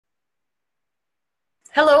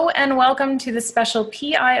Hello and welcome to the special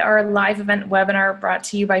PIR live event webinar brought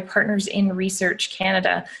to you by Partners in Research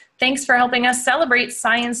Canada. Thanks for helping us celebrate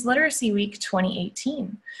Science Literacy Week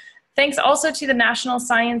 2018. Thanks also to the National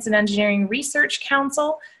Science and Engineering Research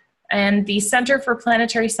Council and the Center for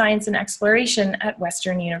Planetary Science and Exploration at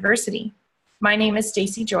Western University. My name is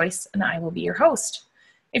Stacey Joyce and I will be your host.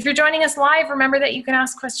 If you're joining us live, remember that you can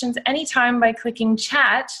ask questions anytime by clicking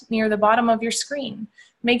chat near the bottom of your screen.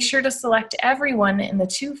 Make sure to select everyone in the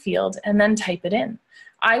to field and then type it in.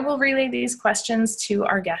 I will relay these questions to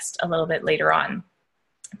our guest a little bit later on.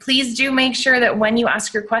 Please do make sure that when you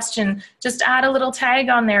ask your question, just add a little tag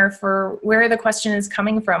on there for where the question is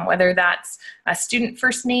coming from, whether that's a student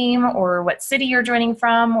first name or what city you're joining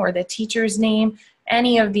from or the teacher's name,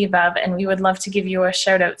 any of the above, and we would love to give you a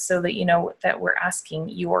shout out so that you know that we're asking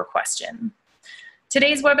your question.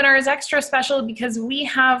 Today's webinar is extra special because we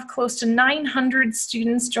have close to 900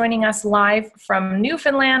 students joining us live from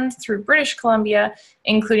Newfoundland through British Columbia,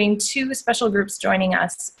 including 2 special groups joining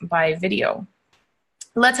us by video.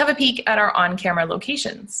 Let's have a peek at our on-camera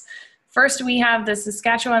locations. First, we have the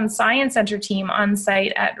Saskatchewan Science Centre team on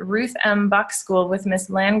site at Ruth M. Buck School with Miss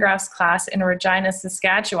Landgraf's class in Regina,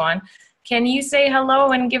 Saskatchewan. Can you say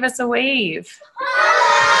hello and give us a wave?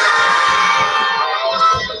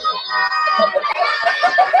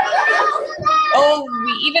 Oh,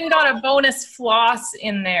 we even got a bonus floss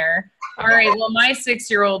in there. All right, well, my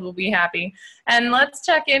 6-year-old will be happy. And let's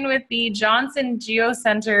check in with the Johnson Geo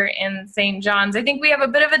Center in St. John's. I think we have a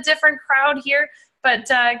bit of a different crowd here, but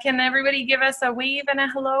can everybody give us a wave and a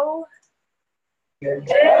hello?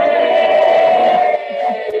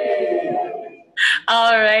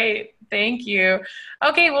 All right. Thank you.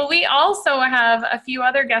 Okay, well, we also have a few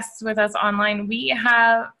other guests with us online. We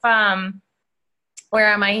have, where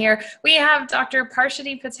am I here? We have Dr.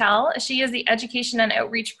 Parshati Patel. She is the Education and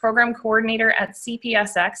Outreach Program Coordinator at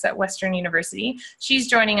CPSX at Western University. She's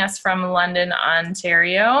joining us from London,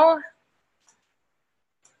 Ontario.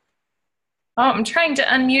 Oh, I'm trying to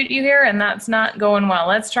unmute you here and that's not going well.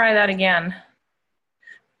 Let's try that again.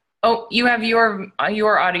 Oh, you have your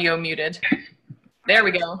audio muted. There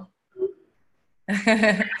we go.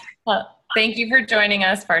 Thank you for joining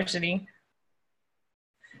us, Parshati.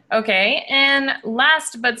 Okay, and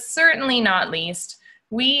last but certainly not least,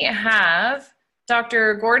 we have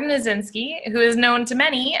Dr. Gordon Osinski, who is known to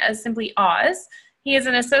many as simply Oz. He is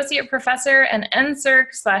an associate professor and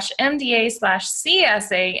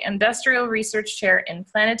NSERC/MDA/CSA Industrial Research Chair in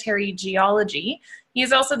Planetary Geology. He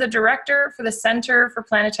is also the director for the Center for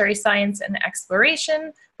Planetary Science and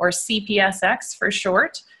Exploration, or CPSX for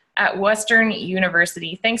short, at Western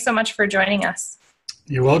University. Thanks so much for joining us.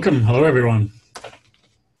 You're welcome. Hello, everyone.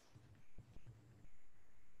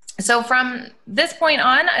 So from this point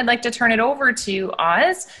on, I'd like to turn it over to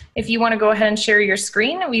Oz. If you want to go ahead and share your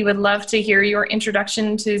screen, we would love to hear your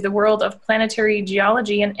introduction to the world of planetary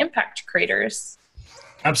geology and impact craters.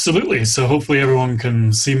 Absolutely. So hopefully everyone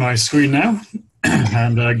can see my screen now.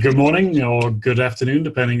 And good morning or good afternoon,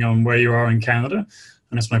 depending on where you are in Canada.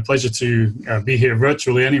 And it's my pleasure to be here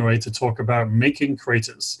virtually anyway to talk about making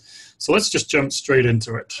craters. So let's just jump straight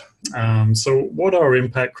into it. So what are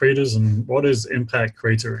impact craters and what is impact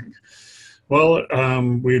cratering? Well,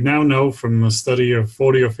 we now know from a study of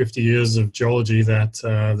 40 or 50 years of geology that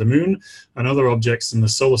the moon and other objects in the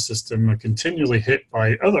solar system are continually hit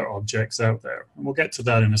by other objects out there. And we'll get to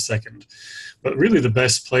that in a second. But really the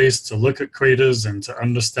best place to look at craters and to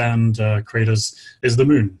understand craters is the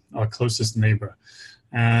moon, our closest neighbor.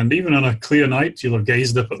 And even on a clear night, you'll have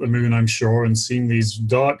gazed up at the moon, I'm sure, and seen these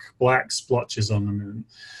dark black splotches on the moon.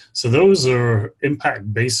 So those are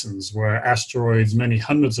impact basins where asteroids many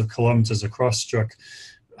hundreds of kilometers across struck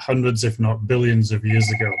hundreds, if not billions of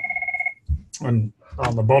years ago. And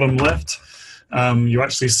on the bottom left, you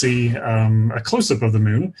actually see a close-up of the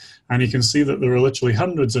moon, and you can see that there are literally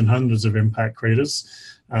hundreds and hundreds of impact craters.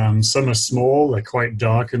 Some are small, they're quite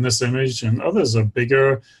dark in this image, and others are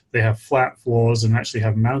bigger. They have flat floors and actually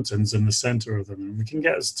have mountains in the center of them. And we can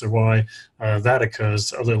get as to why that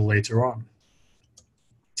occurs a little later on.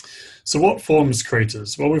 So what forms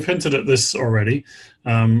craters? Well, we've hinted at this already.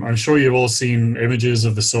 I'm sure you've all seen images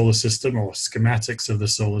of the solar system or schematics of the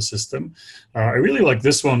solar system. I really like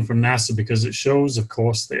this one from NASA because it shows, of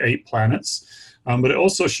course, the 8 planets, but it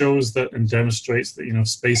also shows that and demonstrates that, you know,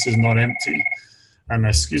 space is not empty. And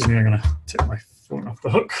excuse me, I'm going to take my phone off the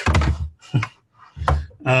hook.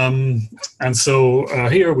 And so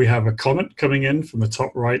here we have a comet coming in from the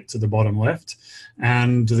top right to the bottom left.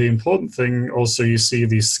 And the important thing also, you see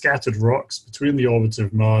these scattered rocks between the orbit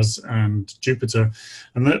of Mars and Jupiter,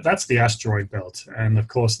 and that's the asteroid belt. And of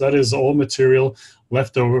course, that is all material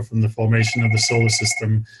left over from the formation of the solar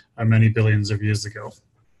system many billions of years ago.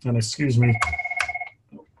 And excuse me.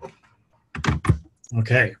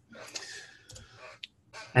 Okay.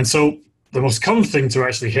 And so the most common thing to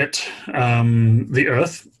actually hit the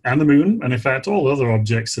Earth and the Moon, and in fact all other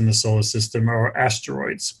objects in the solar system, are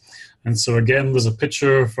asteroids. And so again, there's a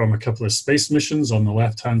picture from a couple of space missions on the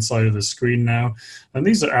left-hand side of the screen now. And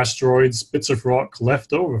these are asteroids, bits of rock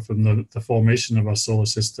left over from the formation of our solar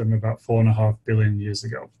system about 4.5 billion years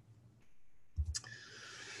ago.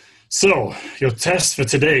 So your test for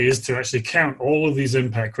today is to actually count all of these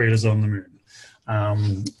impact craters on the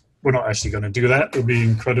Moon. We're not actually going to do that. It would be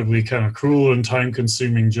incredibly kind of cruel and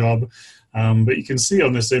time-consuming job. But you can see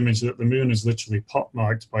on this image that the Moon is literally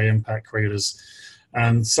pockmarked by impact craters.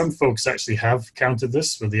 And some folks actually have counted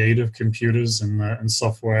this with the aid of computers and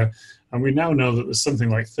software. And we now know that there's something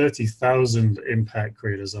like 30,000 impact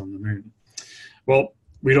craters on the Moon. Well,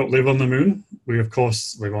 we don't live on the Moon. We, of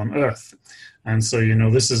course, live on Earth. And so, you know,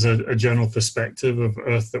 this is a general perspective of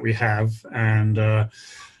Earth that we have. And,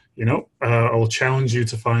 I'll challenge you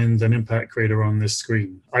to find an impact crater on this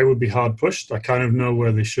screen. I would be hard pushed. I kind of know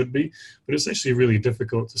where they should be, but it's actually really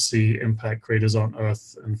difficult to see impact craters on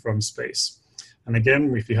Earth and from space. And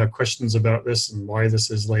again, if you have questions about this and why this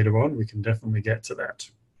is later on, we can definitely get to that.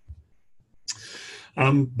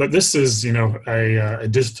 But this is, a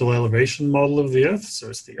digital elevation model of the Earth. So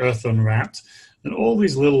it's the Earth unwrapped. And all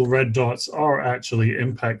these little red dots are actually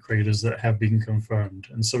impact craters that have been confirmed.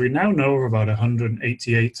 And so we now know of about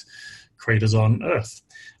 188 craters on Earth.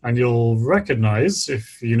 And you'll recognize,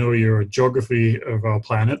 if you know your geography of our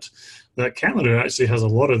planet, that Canada actually has a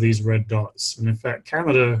lot of these red dots. And in fact,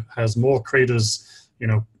 Canada has more craters,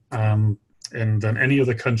 than any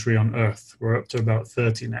other country on Earth. We're up to about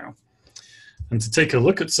 30 now. And to take a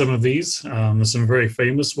look at some of these, there's some very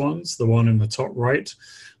famous ones. The one in the top right,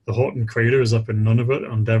 the Horton crater, is up in Nunavut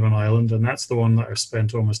on Devon Island, and that's the one that I've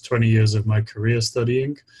spent almost 20 years of my career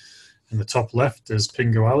studying. In the top left is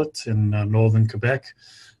Pingualit in northern Quebec.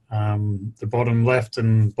 The bottom left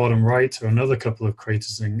and bottom right are another couple of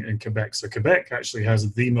craters in Quebec. So Quebec actually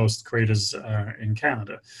has the most craters in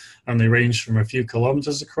Canada, and they range from a few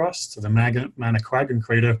kilometers across to the Manicouagan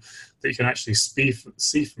crater that you can actually see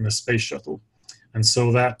from the space shuttle. And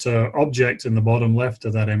so that object in the bottom left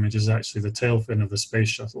of that image is actually the tail fin of the space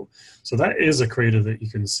shuttle. So that is a crater that you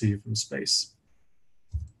can see from space.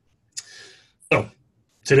 So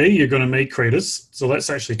today you're going to make craters. So let's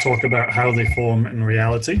actually talk about how they form in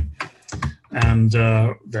reality. And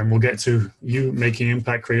then we'll get to you making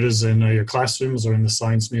impact craters in your classrooms or in the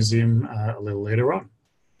Science Museum a little later on.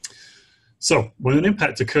 So when an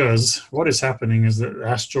impact occurs, what is happening is that the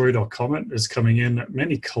asteroid or comet is coming in at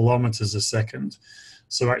many kilometers a second.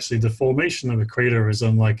 So actually the formation of a crater is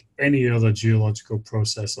unlike any other geological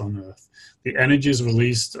process on Earth. The energies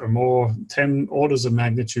released are 10 orders of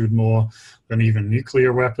magnitude more than even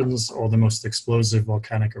nuclear weapons or the most explosive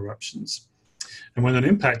volcanic eruptions. And when an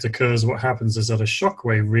impact occurs, what happens is that a shock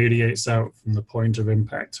wave radiates out from the point of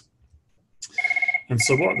impact. And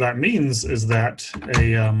so what that means is that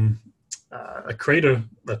a crater,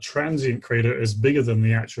 a transient crater, is bigger than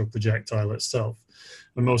the actual projectile itself.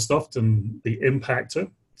 And most often the impactor,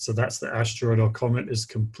 so that's the asteroid or comet, is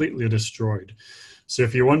completely destroyed. So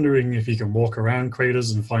if you're wondering if you can walk around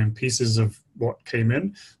craters and find pieces of what came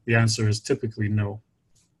in, the answer is typically no.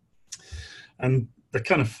 And the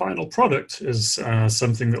kind of final product is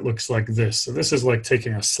something that looks like this. So this is like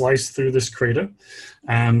taking a slice through this crater.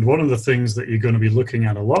 And one of the things that you're going to be looking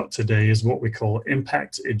at a lot today is what we call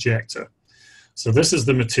impact ejecta. So this is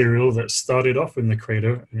the material that started off in the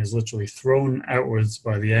crater and is literally thrown outwards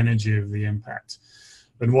by the energy of the impact.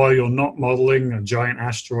 And while you're not modeling a giant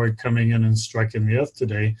asteroid coming in and striking the Earth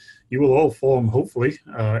today, you will all form, hopefully,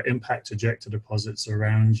 impact ejecta deposits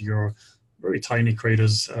around your very tiny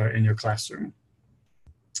craters in your classroom.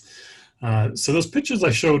 So those pictures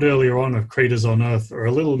I showed earlier on of craters on Earth are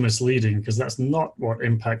a little misleading because that's not what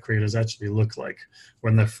impact craters actually look like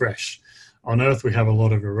when they're fresh. On Earth, we have a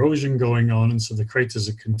lot of erosion going on, and so the craters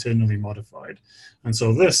are continually modified. And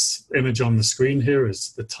so this image on the screen here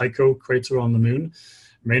is the Tycho crater on the Moon.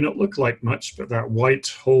 It may not look like much, but that white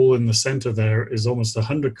hole in the center there is almost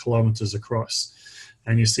 100 kilometers across.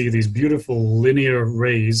 And you see these beautiful linear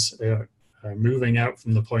rays moving out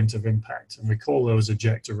from the point of impact, and we call those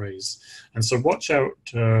ejecta rays. And so watch out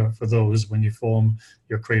for those when you form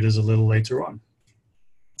your craters a little later on.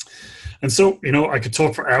 And so, you know, I could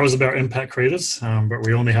talk for hours about impact craters, but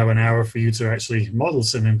we only have an hour for you to actually model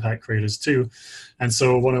some impact craters too. And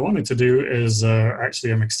so what I wanted to do is,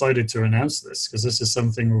 actually, I'm excited to announce this because this is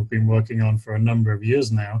something we've been working on for a number of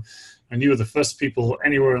years now. And you are the first people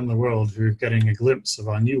anywhere in the world who are getting a glimpse of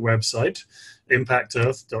our new website,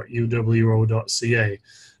 impactearth.uwo.ca.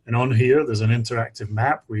 And on here, there's an interactive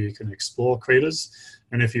map where you can explore craters.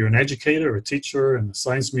 And if you're an educator, a teacher in the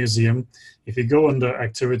Science Museum, if you go under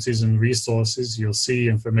Activities and Resources, you'll see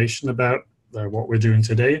information about what we're doing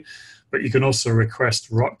today. But you can also request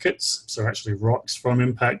rock kits, so actually rocks from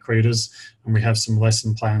impact craters, and we have some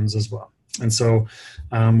lesson plans as well. And so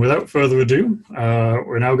without further ado,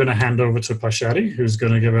 we're now going to hand over to Pashadi, who's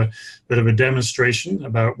going to give a bit of a demonstration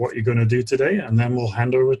about what you're going to do today, and then we'll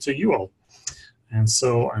hand over to you all. And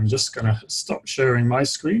so I'm just going to stop sharing my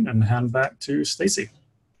screen and hand back to Stacy.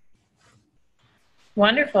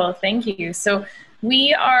 Wonderful, thank you. So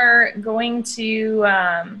we are going to,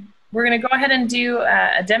 we're going to go ahead and do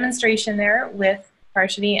a demonstration there with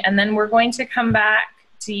Parshadi, and then we're going to come back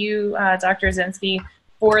to you, Dr. Osinski,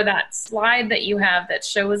 for that slide that you have that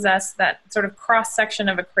shows us that sort of cross-section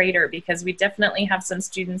of a crater, because we definitely have some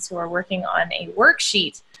students who are working on a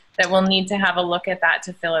worksheet that will need to have a look at that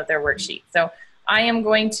to fill out their worksheet. So I am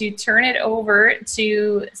going to turn it over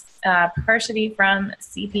to Parshadi from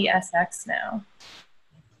CPSX now.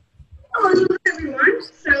 Hello everyone.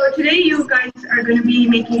 So today you guys are going to be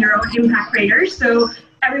making your own impact craters. So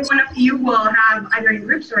every one of you will have either in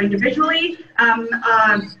groups or individually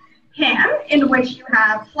a pan in which you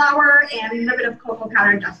have flour and a little bit of cocoa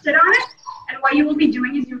powder dusted on it. And what you will be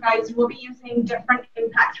doing is you guys will be using different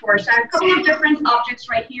impact tours. So I have a couple of different objects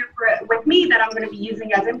right here with me that I'm going to be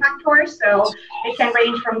using as impact tours. So it can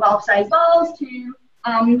range from golf-sized balls to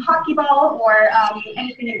hockey ball or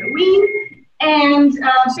anything in between. And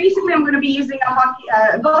basically, I'm going to be using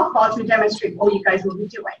a golf ball to demonstrate what you guys will be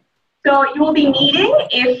doing. So you will be needing,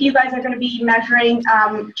 if you guys are going to be measuring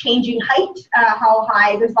changing height, how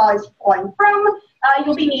high this ball is falling from,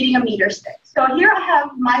 you'll be needing a meter stick. So here I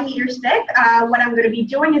have my meter stick. What I'm going to be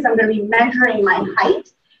doing is I'm going to be measuring my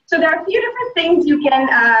height. So there are a few different things you can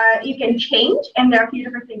change, and there are a few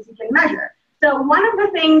different things you can measure. So one of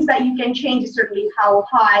the things that you can change is certainly how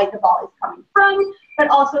high the ball is coming from, but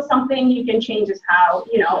also something you can change is how,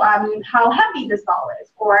 how heavy this ball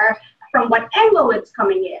is, or from what angle it's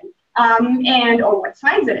coming in, or what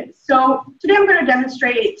size it is. So today I'm going to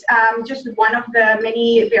demonstrate just one of the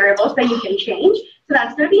many variables that you can change. So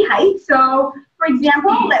that's going to be height. So for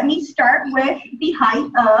example, let me start with the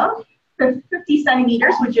height of 50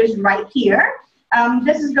 centimeters, which is right here.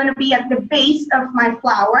 This is going to be at the base of my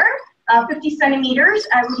flower. 50 centimeters,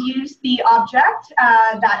 I would use the object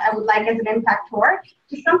that I would like as an impact tour.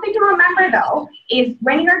 Just something to remember though, is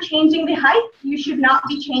when you're changing the height, you should not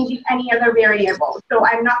be changing any other variables. So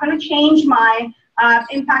I'm not going to change my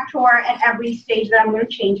impact tour at every stage that I'm going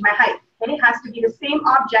to change my height. Okay? It has to be the same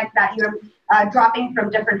object that you're dropping from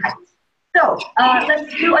different heights. So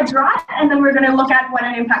let's do a drop, and then we're going to look at what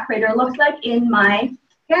an impact crater looks like in my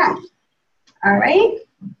hand. All right.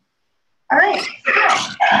 All right,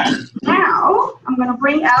 so now I'm going to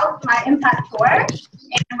bring out my impact tour, and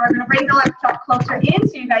we're going to bring the laptop closer in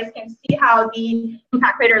so you guys can see how the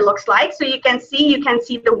impact crater looks like. So you can see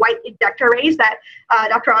the white ejector rays that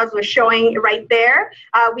Dr. Oz was showing right there.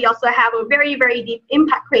 We also have a very, very deep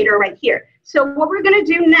impact crater right here. So what we're going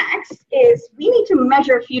to do next is we need to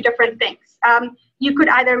measure a few different things. You could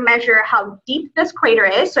either measure how deep this crater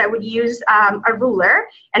is. So I would use a ruler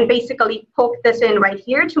and basically poke this in right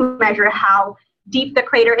here to measure how deep the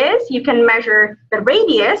crater is. You can measure the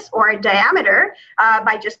radius or diameter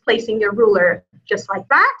by just placing your ruler just like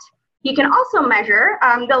that. You can also measure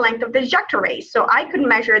the length of the ejector rays. So I could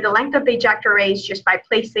measure the length of the ejector rays just by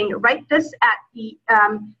placing right this at the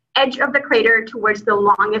edge of the crater towards the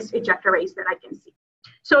longest ejector rays that I can see.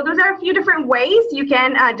 So those are a few different ways you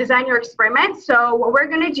can design your experiment. So what we're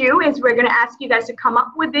going to do is we're going to ask you guys to come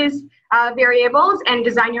up with these variables and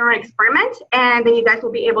design your own experiment, and then you guys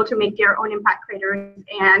will be able to make your own impact craters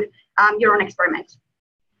and your own experiment.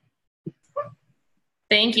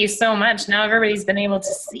 Thank you so much. Now everybody's been able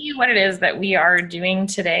to see what it is that we are doing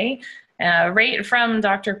today. Right from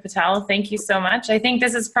Dr. Patel, thank you so much. I think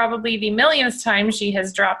this is probably the millionth time she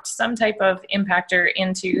has dropped some type of impactor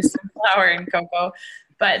into some flour and cocoa.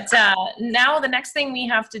 But now the next thing we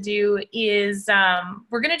have to do is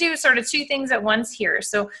we're going to do sort of two things at once here.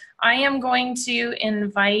 So I am going to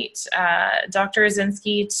invite Dr.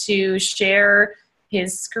 Osinski to share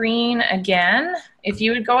his screen again. If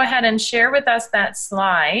you would go ahead and share with us that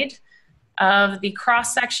slide of the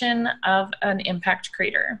cross-section of an impact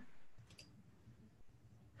crater.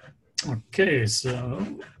 Okay, so.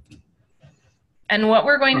 And what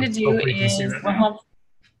we're going to do is,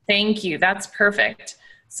 thank you, that's perfect.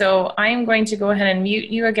 So I'm going to go ahead and mute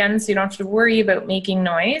you again so you don't have to worry about making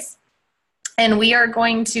noise. And we are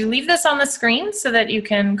going to leave this on the screen so that you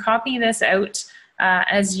can copy this out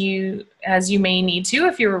as you may need to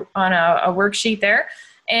if you're on a worksheet there.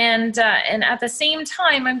 And at the same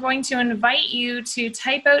time, I'm going to invite you to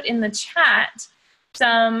type out in the chat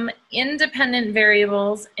some independent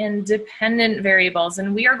variables and dependent variables.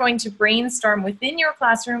 And we are going to brainstorm within your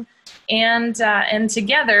classroom and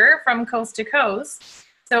together from coast to coast.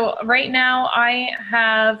 So right now I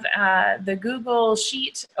have the Google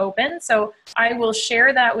Sheet open, so I will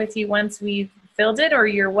share that with you once we've filled it, or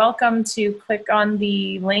you're welcome to click on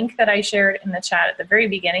the link that I shared in the chat at the very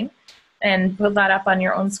beginning and put that up on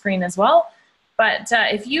your own screen as well. But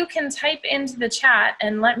if you can type into the chat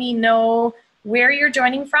and let me know where you're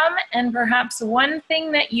joining from and perhaps one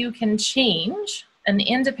thing that you can change, an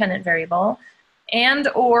independent variable, and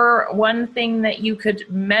or one thing that you could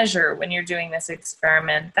measure when you're doing this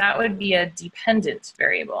experiment, that would be a dependent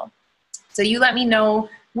variable. So you let me know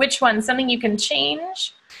which one, something you can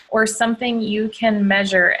change or something you can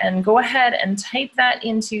measure, and go ahead and type that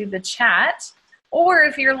into the chat. Or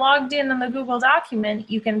if you're logged in on the Google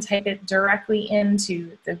document, you can type it directly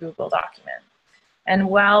into the Google document. And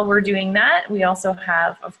while we're doing that, we also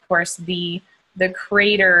have, of course, the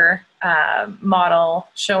crater model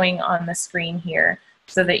showing on the screen here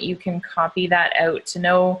so that you can copy that out to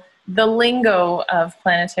know the lingo of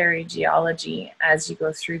planetary geology as you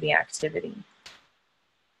go through the activity.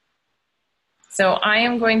 So I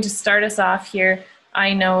am going to start us off here.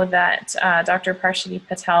 I know that Dr. Parshati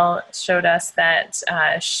Patel showed us that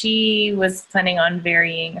she was planning on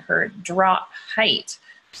varying her drop height.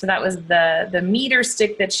 So that was the meter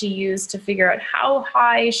stick that she used to figure out how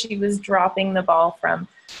high she was dropping the ball from,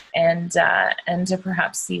 and to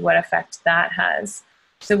perhaps see what effect that has.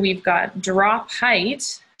 So we've got drop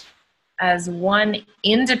height as one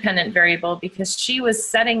independent variable because she was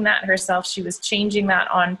setting that herself. She was changing that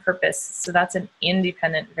on purpose. So that's an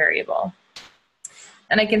independent variable.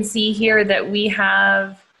 And I can see here that we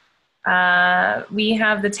have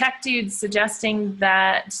the tech dude suggesting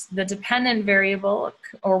that the dependent variable,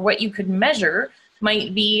 or what you could measure,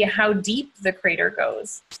 might be how deep the crater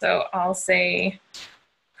goes. So I'll say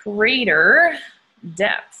crater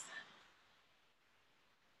depth.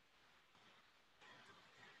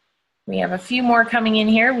 We have a few more coming in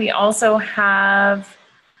here. We also have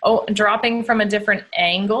dropping from a different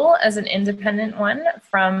angle as an independent one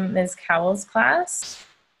from Ms. Cowell's class.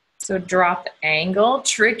 So drop angle,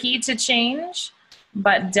 tricky to change,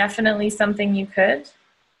 but definitely something you could.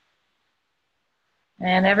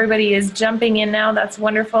 And everybody is jumping in now, that's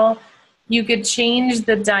wonderful. You could change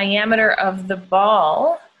the diameter of the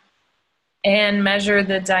ball and measure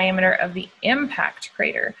the diameter of the impact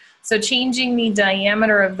crater. So changing the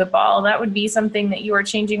diameter of the ball, that would be something that you are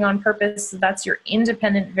changing on purpose. So that's your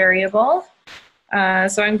independent variable.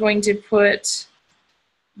 So I'm going to put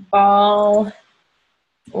ball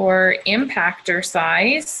or impactor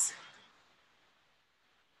size.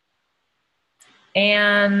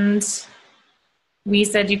 And we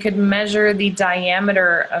said you could measure the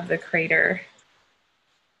diameter of the crater.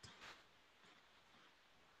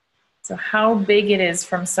 So how big it is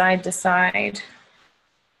from side to side.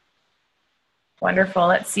 Wonderful.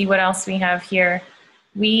 Let's see what else we have here.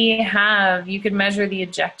 You could measure the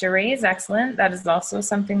ejector rays. Excellent. That is also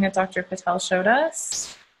something that Dr. Patel showed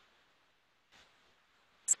us.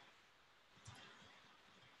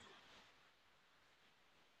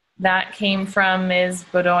 That came from Ms.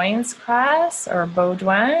 Baudouin's class, or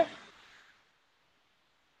Baudouin.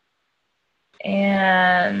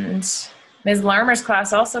 And Ms. Larmer's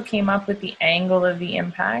class also came up with the angle of the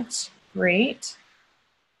impact. Great.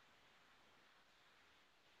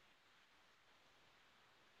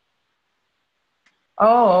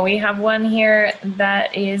 Oh, we have one here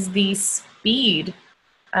that is the speed.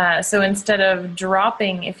 So instead of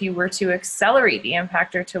dropping, if you were to accelerate the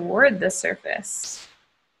impactor toward the surface.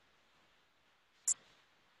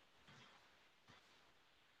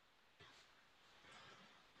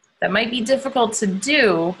 That might be difficult to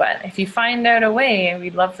do, but if you find out a way,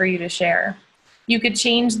 we'd love for you to share. You could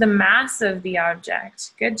change the mass of the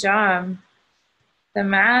object. Good job. The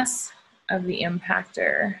mass of the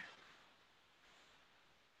impactor.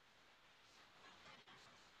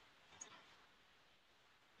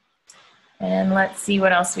 And let's see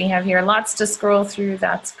what else we have here. Lots to scroll through.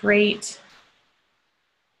 That's great.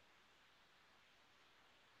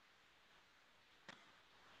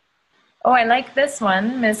 Oh, I like this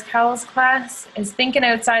one. Ms. Cowell's class is thinking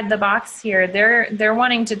outside the box here. They're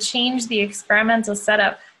wanting to change the experimental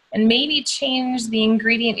setup and maybe change the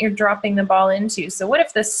ingredient you're dropping the ball into. So what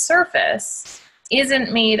if the surface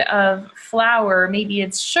isn't made of flour? Maybe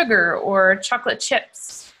it's sugar or chocolate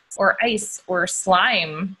chips or ice or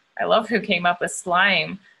slime. I love who came up with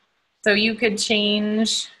slime. So you could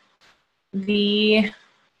change the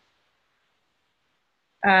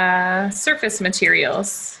surface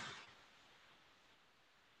materials.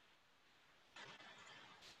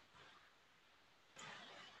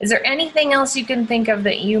 Is there anything else you can think of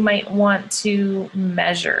that you might want to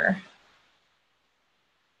measure?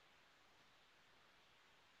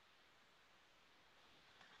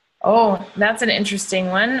 Oh, that's an interesting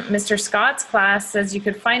one. Mr. Scott's class says you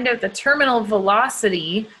could find out the terminal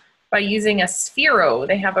velocity by using a sphero.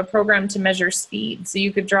 They have a program to measure speed. So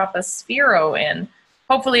you could drop a sphero in.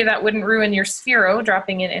 Hopefully that wouldn't ruin your sphero,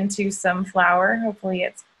 dropping it into some flour. Hopefully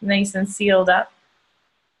it's nice and sealed up.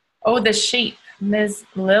 Oh, the shape. Ms.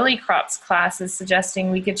 Lillycrop's class is suggesting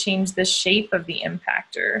we could change the shape of the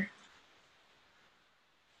impactor.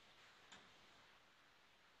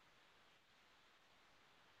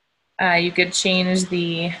 You could change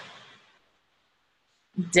the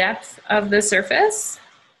depth of the surface.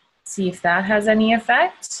 See if that has any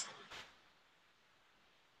effect.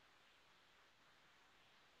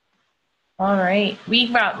 All right,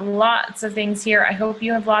 we've got lots of things here. I hope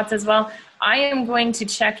you have lots as well. I am going to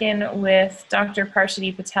check in with Dr.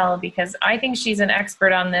 Parshati Patel because I think she's an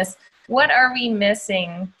expert on this. What are we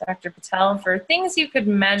missing, Dr. Patel, for things you could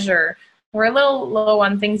measure? We're a little low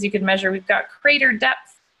on things you could measure. We've got crater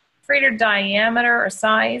depth, crater diameter or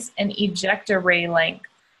size, and ejecta ray length.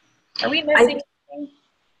 Are we missing anything?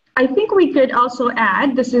 I think we could also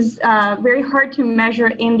add, this is very hard to measure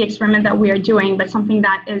in the experiment that we are doing, but something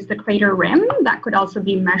that is the crater rim that could also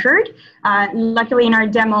be measured. Luckily in our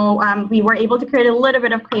demo, we were able to create a little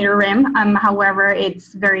bit of crater rim. However,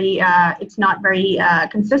 it's not very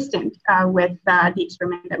consistent with the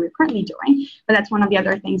experiment that we're currently doing. But that's one of the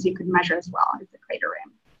other things you could measure as well, is the crater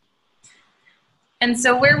rim. And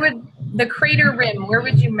so where would the crater rim, where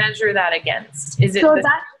would you measure that against? Is it the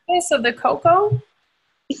surface of the cocoa?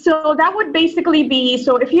 So that would basically be,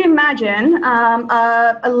 so if you imagine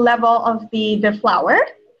a level of the flour,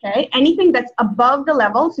 okay, anything that's above the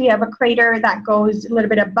level, so you have a crater that goes a little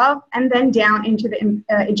bit above and then down into the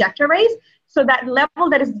ejecta rays. So that level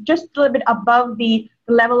that is just a little bit above the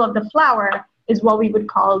level of the flour is what we would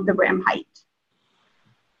call the rim height.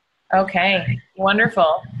 Okay,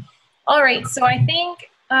 wonderful. All right, so I think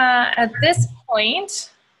at this point,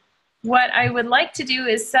 what I would like to do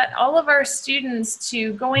is set all of our students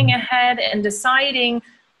to going ahead and deciding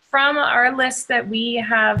from our list that we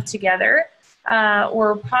have together,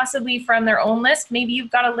 or possibly from their own list. Maybe you've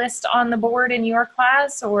got a list on the board in your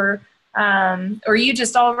class, or you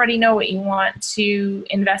just already know what you want to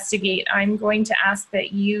investigate. I'm going to ask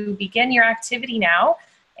that you begin your activity now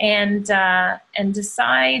and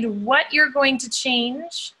decide what you're going to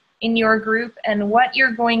change in your group and what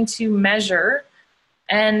you're going to measure.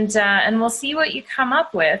 And we'll see what you come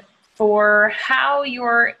up with for how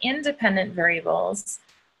your independent variables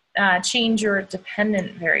change your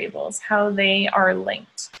dependent variables, how they are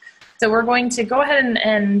linked. So we're going to go ahead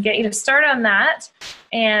and get you to start on that.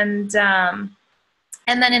 And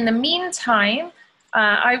then in the meantime,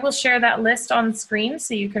 I will share that list on screen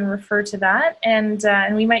so you can refer to that. And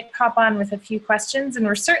we might pop on with a few questions. And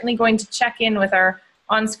we're certainly going to check in with our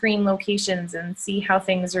on-screen locations and see how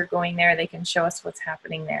things are going there. They can show us what's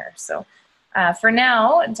happening there. So for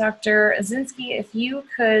now, Dr. Osinski, if you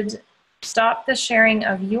could stop the sharing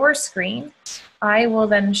of your screen, I will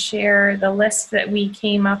then share the list that we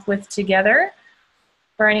came up with together.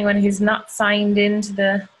 For anyone who's not signed into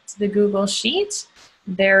the Google Sheet,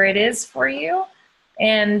 there it is for you.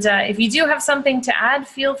 And if you do have something to add,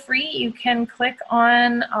 feel free. You can click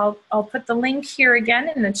on, I'll put the link here again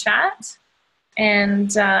in the chat. And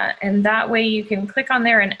that way you can click on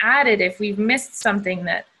there and add it if we've missed something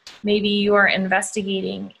that maybe you are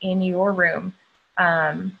investigating in your room.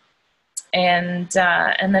 And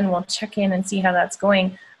then we'll check in and see how that's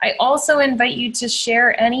going. I also invite you to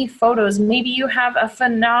share any photos. Maybe you have a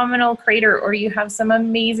phenomenal crater, or you have some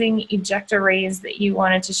amazing ejecta rays that you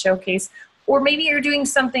wanted to showcase, or maybe you're doing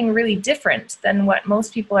something really different than what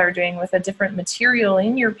most people are doing with a different material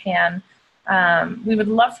in your pan. We would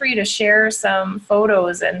love for you to share some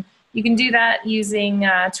photos, and you can do that using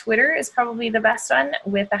Twitter is probably the best one,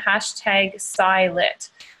 with the hashtag SciLit.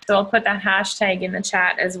 So I'll put that hashtag in the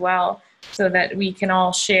chat as well so that we can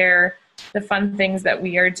all share the fun things that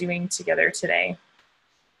we are doing together today.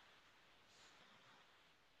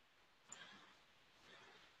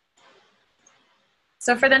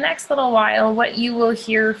 So for the next little while, what you will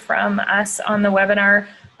hear from us on the webinar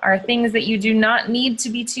are things that you do not need to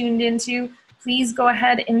be tuned into. Please go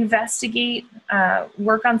ahead, investigate,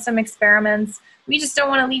 work on some experiments. We just don't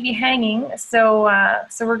want to leave you hanging, so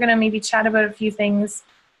we're going to maybe chat about a few things.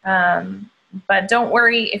 But don't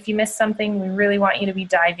worry if you miss something. We really want you to be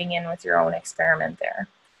diving in with your own experiment there.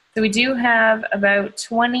 So we do have about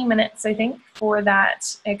 20 minutes, I think, for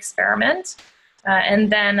that experiment.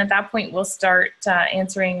 And then at that point, we'll start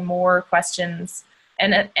answering more questions.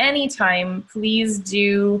 And at any time, please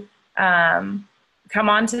do come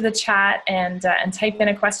onto the chat and type in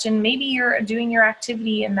a question. Maybe you're doing your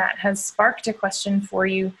activity and that has sparked a question for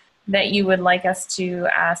you that you would like us to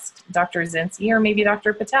ask Dr. Osinski or maybe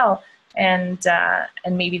Dr. Patel. And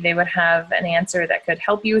maybe they would have an answer that could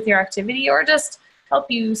help you with your activity or just help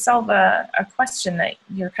you solve a question that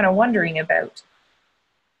you're kind of wondering about.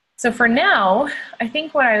 So for now, I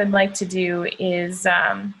think what I would like to do is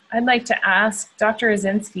I'd like to ask Dr.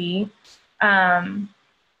 Osinski,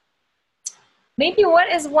 maybe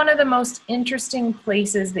what is one of the most interesting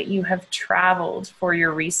places that you have traveled for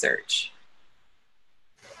your research?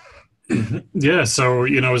 Yeah, so,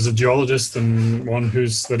 you know, as a geologist and one who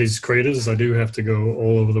studies craters, I do have to go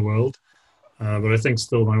all over the world. But I think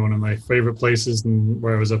still one of my favorite places and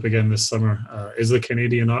where I was up again this summer is the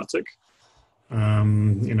Canadian Arctic.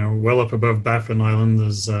 You know, well up above Baffin Island,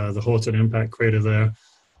 there's the Horton impact crater there.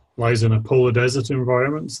 Lies in a polar desert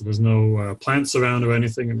environment, so there's no plants around or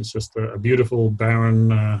anything, and it's just a beautiful,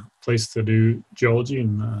 barren place to do geology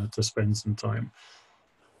and to spend some time.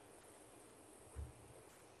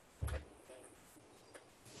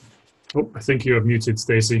 Oh, I think you have muted,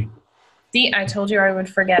 Stacy. See, I told you I would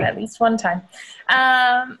forget at least one time.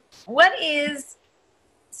 What is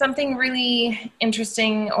something really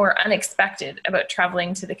interesting or unexpected about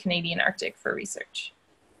traveling to the Canadian Arctic for research?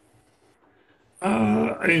 You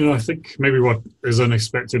know, I think maybe what is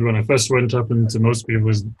unexpected when I first went up, and to most people,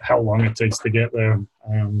 is how long it takes to get there.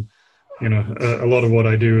 You know, a lot of what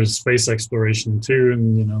I do is space exploration too,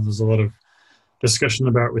 and you know, there's a lot of discussion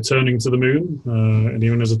about returning to the moon, and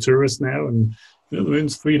even as a tourist now, and you know, the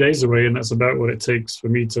moon's 3 days away, and that's about what it takes for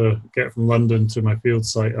me to get from London to my field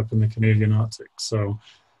site up in the Canadian Arctic. So,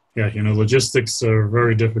 yeah, you know, logistics are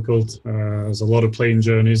very difficult. There's a lot of plane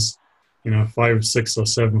journeys, you know, 5, 6, or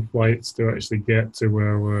 7 flights to actually get to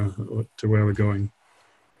where we're going.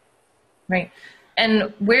 Right.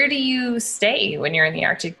 And where do you stay when you're in the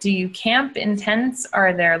Arctic? Do you camp in tents?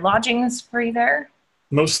 Are there lodgings for you there?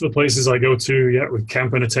 Most of the places I go to, yeah, we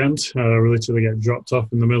camp in a tent. We literally get dropped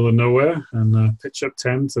off in the middle of nowhere and pitch up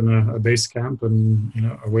tent and a base camp, and you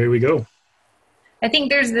know, away we go. I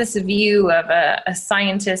think there's this view of a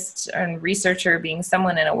scientist and researcher being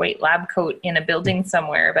someone in a white lab coat in a building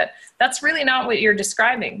somewhere, but that's really not what you're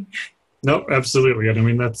describing. No, absolutely. And I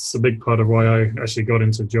mean, that's a big part of why I actually got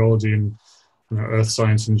into geology and earth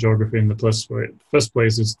science and geography in the first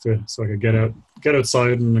place is so I could get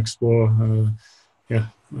outside and explore.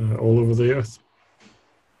 All over the earth.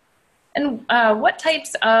 And what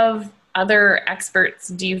types of other experts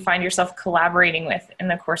do you find yourself collaborating with in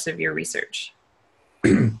the course of your research?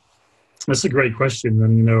 That's a great question.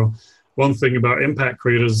 And, you know, one thing about impact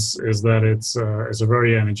craters is that it's a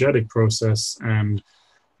very energetic process, and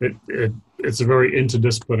it's a very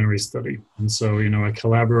interdisciplinary study. And so, you know, I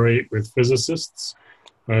collaborate with physicists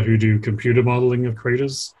who do computer modeling of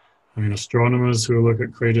craters. I mean, astronomers who look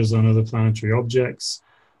at craters on other planetary objects.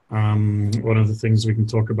 One of the things we can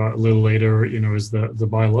talk about a little later, you know, is the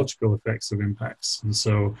biological effects of impacts. And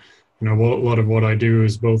so, you know, a lot of what I do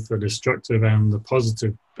is both the destructive and the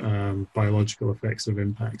positive biological effects of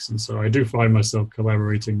impacts. And so I do find myself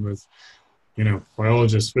collaborating with, you know,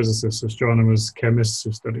 biologists, physicists, astronomers, chemists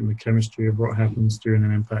who are studying the chemistry of what happens during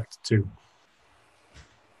an impact too.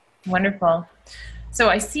 Wonderful. So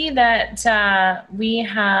I see that we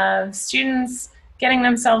have students getting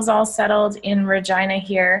themselves all settled in Regina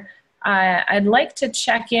here. I'd like to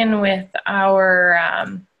check in with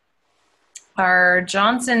our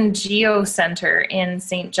Johnson Geo Center in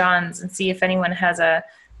St. John's and see if anyone has a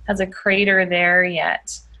crater there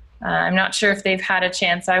yet. I'm not sure if they've had a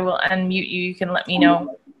chance. I will unmute you. You can let me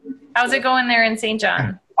know. How's it going there in St.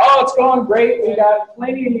 John? Oh, it's going great. We got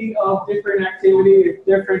plenty of different activity,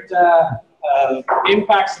 different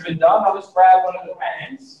impacts have been done. I'll just grab one of the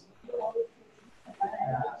pans.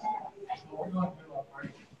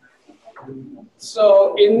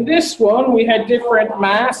 So in this one, we had different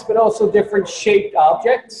mass, but also different shaped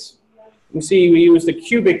objects. You see, we used a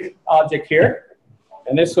cubic object here,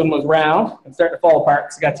 and this one was round. It's starting to fall apart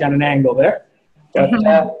because it got you on an angle there. But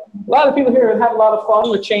a lot of people here have a lot of fun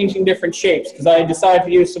with changing different shapes because I decided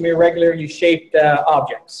to use some irregularly shaped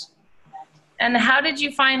objects. And how did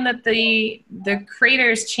you find that the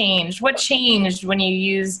craters changed? What changed when you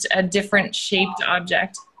used a different shaped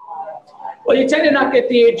object? Well, you tend to not get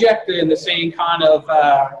the ejecta in the same kind of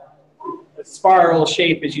spiral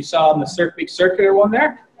shape as you saw in the big circular one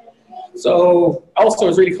there. So also it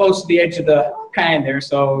was really close to the edge of the pan there,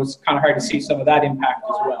 so it's kind of hard to see some of that impact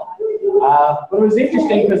as well. But it was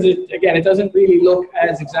interesting because it doesn't really look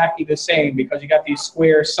as exactly the same because you got these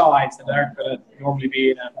square sides that aren't going to normally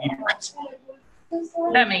be in a meteorite.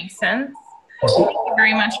 That makes sense. Thank you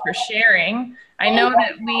very much for sharing. I know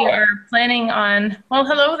that we are planning on, well,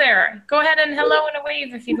 hello there. Go ahead and hello and a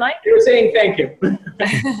wave if you'd like. You were saying thank you.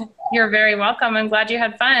 You're very welcome. I'm glad you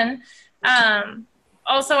had fun.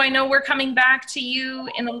 Also, I know we're coming back to you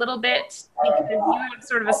in a little bit because you have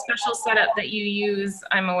sort of a special setup that you use,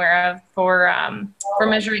 I'm aware of, for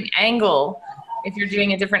measuring angle if you're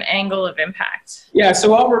doing a different angle of impact. Yeah, so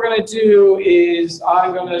what we're going to do is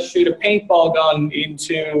I'm going to shoot a paintball gun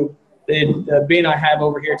into the bin I have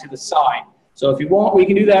over here to the side. So if you want, we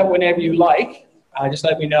can do that whenever you like. Just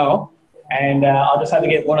let me know. And I'll just have to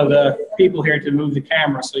get one of the people here to move the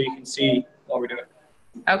camera so you can see what we're doing.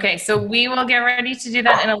 Okay, so we will get ready to do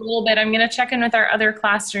that in a little bit. I'm going to check in with our other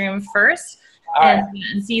classroom first and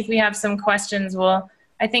see if we have some questions.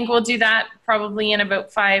 I think we'll do that probably in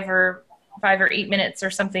about 5 or 8 minutes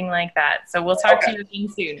or something like that. So we'll talk to you again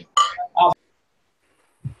soon.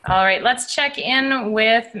 All right, let's check in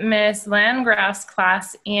with Miss Landgraf's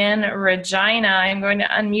class in Regina. I'm going to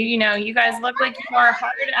unmute you now. You guys look like you are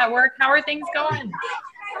hard at work. How are things going?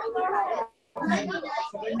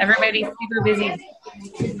 Everybody's super busy.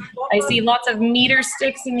 I see lots of meter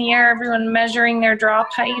sticks in the air, everyone measuring their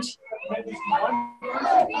drop height.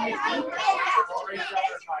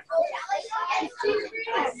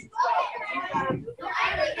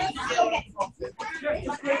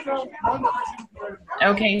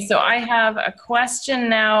 Okay, so I have a question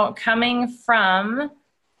now coming from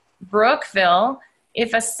Brookville.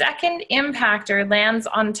 If a second impactor lands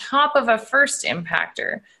on top of a first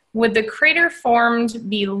impactor, would the crater formed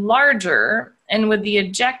be larger and would the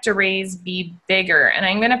ejecta rays be bigger? And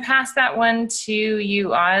I'm going to pass that one to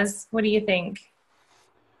you, Oz. What do you think?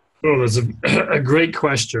 Oh, that's a great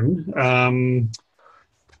question.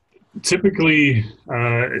 Typically,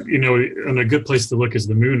 and a good place to look is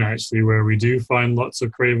the moon, actually, where we do find lots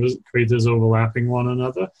of craters overlapping one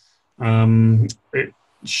another. It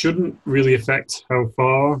shouldn't really affect how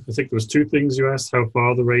far. I think there was 2 things you asked, how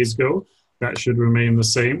far the rays go. That should remain the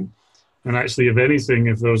same. And actually, if anything,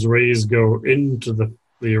 if those rays go into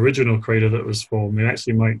the original crater that was formed, they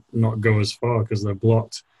actually might not go as far because they're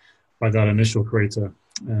blocked by that initial crater.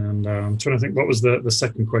 And I'm trying to think, what was the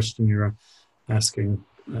second question you were asking?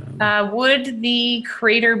 Would the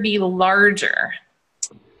crater be larger?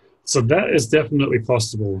 So that is definitely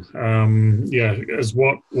possible. Yeah, as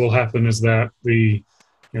what will happen is that we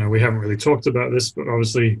haven't really talked about this, but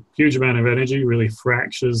obviously huge amount of energy really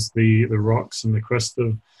fractures the rocks and the crust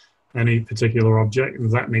of any particular object, and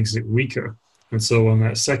that makes it weaker. And so when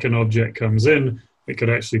that second object comes in, it could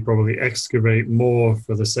actually probably excavate more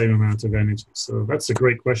for the same amount of energy. So that's a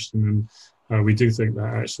great question, and we do think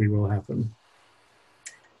that actually will happen.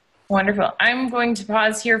 Wonderful. I'm going to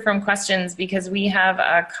pause here from questions because we have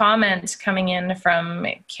a comment coming in from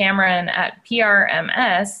Cameron at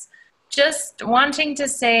PRMS, just wanting to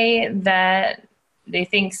say that they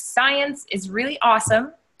think science is really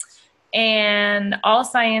awesome and all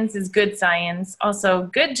science is good science. Also,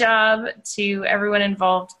 good job to everyone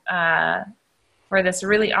involved for this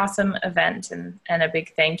really awesome event, and a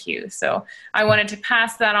big thank you. So I wanted to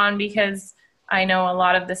pass that on because I know a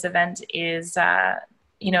lot of this event is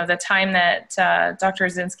the time that Dr.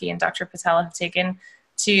 Osinski and Dr. Patel have taken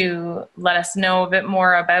to let us know a bit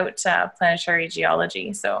more about planetary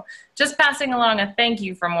geology. So just passing along a thank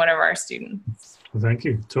you from one of our students. Well, thank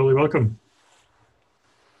you. Totally welcome.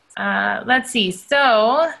 Let's see.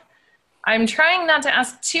 So I'm trying not to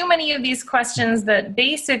ask too many of these questions that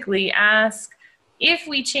basically ask, if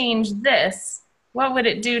we change this, what would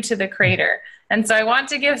it do to the crater? And so I want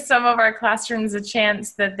to give some of our classrooms a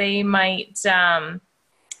chance that they might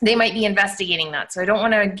be investigating that. So I don't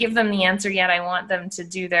want to give them the answer yet. I want them to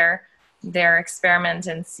do their experiment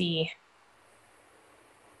and see.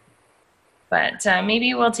 But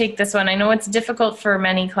maybe we'll take this one. I know it's difficult for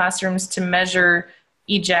many classrooms to measure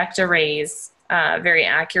ejecta rays very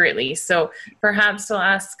accurately. So perhaps we'll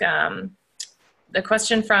ask the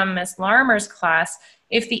question from Ms. Larmer's class,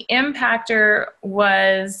 if the impactor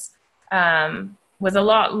was a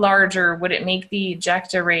lot larger, would it make the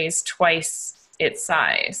ejecta rays twice its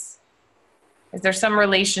size? Is there some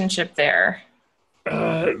relationship there?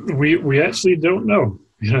 We actually don't know.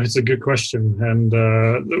 You know, it's a good question. And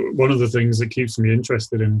one of the things that keeps me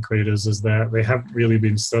interested in craters is that they haven't really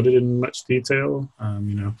been studied in much detail.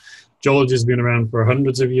 You know, geology has been around for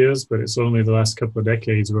hundreds of years, but it's only the last couple of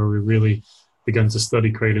decades where we really begun to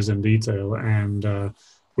study craters in detail. And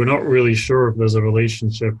we're not really sure if there's a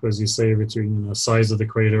relationship, as you say, between, you know, size of the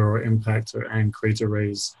crater or impact and crater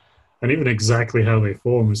rays. And even exactly how they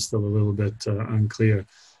form is still a little bit unclear.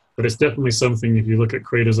 But it's definitely something, if you look at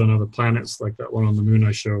craters on other planets, like that one on the moon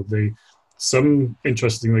I showed,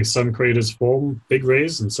 interestingly, some craters form big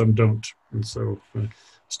rays and some don't. And so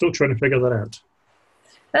still trying to figure that out.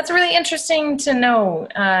 That's really interesting to know,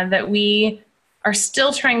 that we are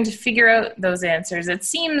still trying to figure out those answers. It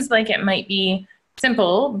seems like it might be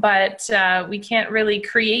simple, but we can't really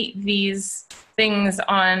create these things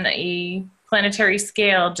on a planetary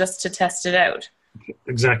scale just to test it out.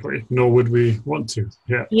 Exactly. Nor would we want to.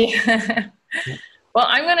 Yeah. Yeah. Well,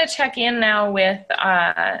 I'm going to check in now with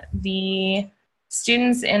the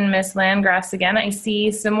students in Miss Landgraf's again. I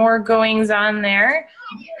see some more goings on there.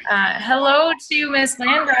 Hello to Miss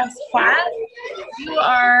Landgraf's class. You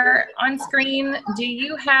are on screen. Do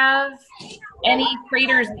you have any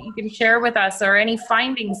craters that you can share with us or any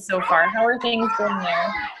findings so far? How are things going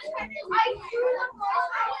there?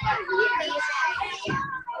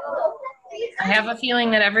 I have a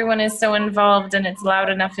feeling that everyone is so involved and it's loud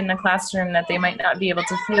enough in the classroom that they might not be able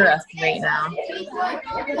to hear us right now.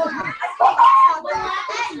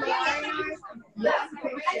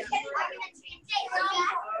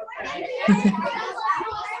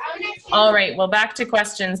 All right, well, back to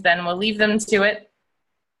questions then. We'll leave them to it.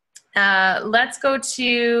 Let's go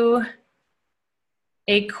to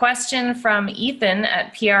a question from Ethan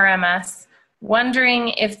at PRMS, wondering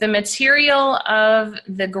if the material of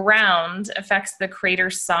the ground affects the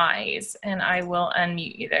crater size. And I will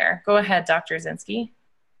unmute you there. Go ahead, Dr. Osinski.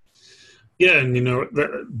 Yeah, and you know,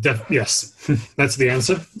 yes, that's the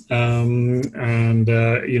answer.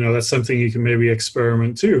 You know, that's something you can maybe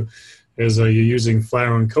experiment too, is you're using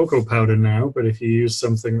flour and cocoa powder now, but if you use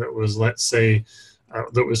something that was, let's say,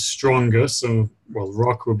 that was stronger, so, well,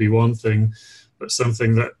 rock would be one thing, but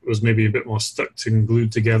something that was maybe a bit more stuck and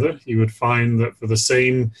glued together, you would find that for the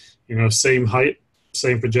same, you know, same height,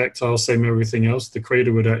 same projectile, same everything else, the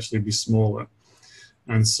crater would actually be smaller.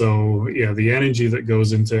 And so, yeah, the energy that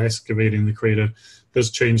goes into excavating the crater does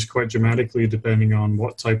change quite dramatically depending on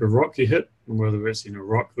what type of rock you hit, and whether it's, you know,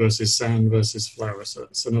 rock versus sand versus flour. So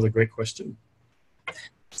it's another great question.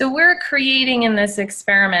 So we're creating in this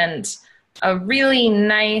experiment a really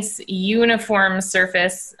nice uniform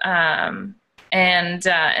surface, and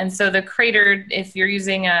so the crater, if you're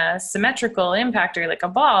using a symmetrical impactor like a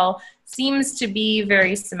ball, seems to be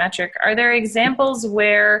very symmetric. Are there examples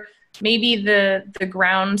where maybe the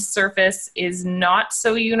ground surface is not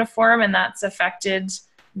so uniform and that's affected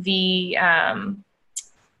the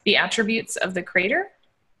attributes of the crater?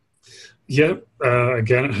 Yeah,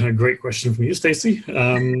 again, a great question from you, Stacey.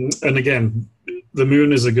 And again, the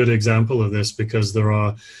moon is a good example of this because there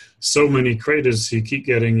are so many craters. You keep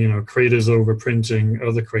getting, you know, craters overprinting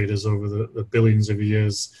other craters over the billions of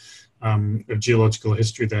years of geological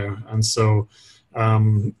history there. And so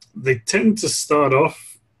they tend to start off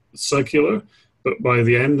circular, but by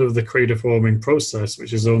the end of the crater forming process,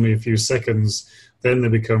 which is only a few seconds, then they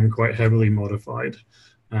become quite heavily modified.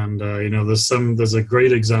 And you know, there's a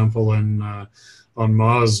great example on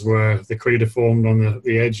Mars where the crater formed on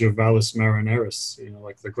the edge of Valles Marineris, you know,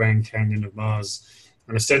 like the Grand Canyon of Mars,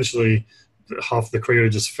 and essentially half the crater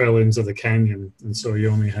just fell into the canyon, and so you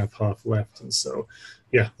only have half left. And so,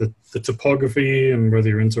 yeah, the topography and whether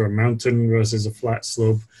you're into a mountain versus a flat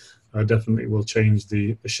slope definitely will change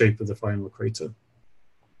the shape of the final crater.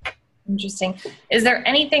 Interesting. Is there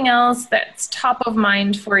anything else that's top of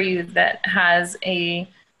mind for you that has a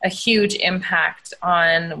huge impact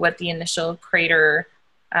on what the initial crater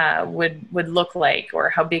would look like, or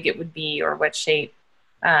how big it would be, or what shape?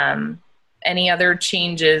 Any other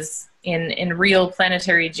changes in real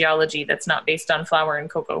planetary geology that's not based on flour and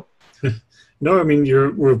cocoa? No, I mean,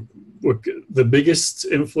 the biggest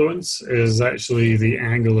influence is actually the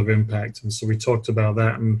angle of impact. And so we talked about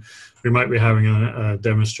that, and we might be having a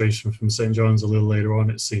demonstration from St. John's a little later on,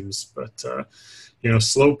 it seems. But, you know,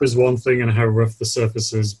 slope is one thing and how rough the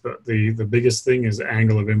surface is, but the biggest thing is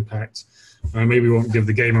angle of impact. Maybe we won't give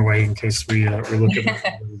the game away in case we look at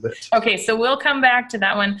that a little bit. Okay, so we'll come back to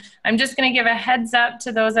that one. I'm just going to give a heads up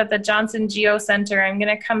to those at the Johnson Geo Center. I'm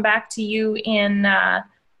going to come back to you in a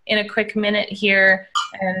quick minute here,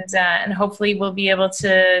 and hopefully we'll be able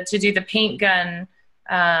to do the paint gun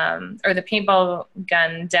or the paintball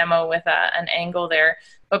gun demo with an angle there.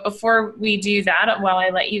 But before we do that, while I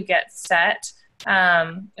let you get set,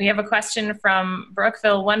 we have a question from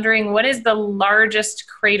Brookville wondering what is the largest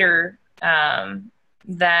crater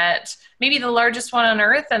that, maybe the largest one on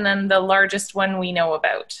Earth and then the largest one we know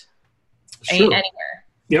about? Sure. Anywhere.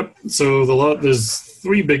 Yep. So there's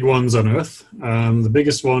 3 big ones on Earth. The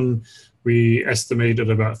biggest one we estimated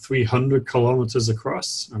about 300 kilometers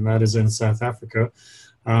across, and that is in South Africa.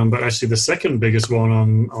 But actually, the second biggest one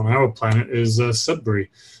on our planet is Sudbury.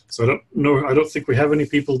 So I don't think we have any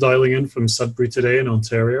people dialing in from Sudbury today in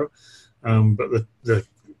Ontario. But the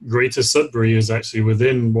Greater Sudbury is actually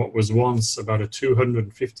within what was once about a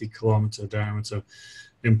 250 kilometer diameter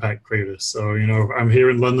impact crater. So, I'm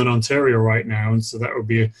here in London, Ontario right now, and so that would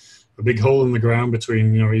be a big hole in the ground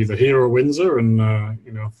between, either here or Windsor and,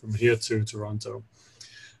 from here to Toronto.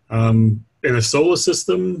 In a solar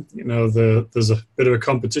system, there's a bit of a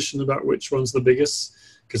competition about which one's the biggest,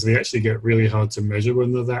 because they actually get really hard to measure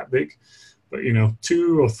when they're that big. But,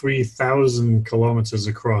 2,000 or 3,000 kilometers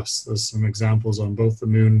across, there's some examples on both the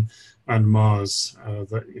moon and Mars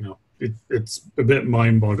that, it's a bit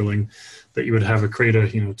mind-boggling that you would have a crater,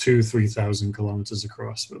 2,000-3,000 kilometers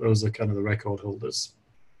across, but those are kind of the record holders.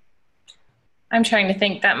 I'm trying to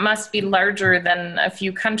think, that must be larger than a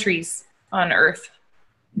few countries on Earth.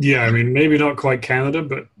 Yeah, I mean, maybe not quite Canada,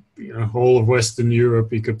 but all of Western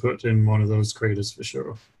Europe you could put in one of those craters for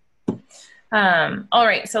sure. All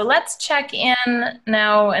right, so let's check in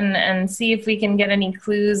now and see if we can get any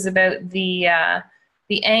clues about the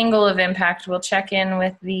angle of impact. We'll check in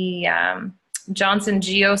with the Johnson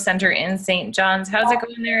Geo Center in St. John's. How's it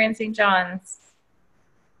going there in St. John's?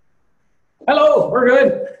 Hello, we're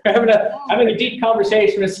good. We're having a deep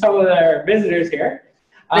conversation with some of our visitors here.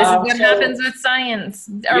 This is what happens with science.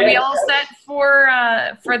 Are we all set for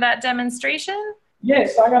that demonstration?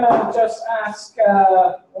 Yes, I'm going to just ask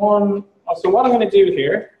one. So what I'm going to do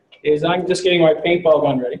here is I'm just getting my paintball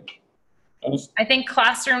gun ready. I think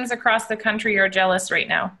classrooms across the country are jealous right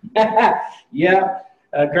now. Yeah,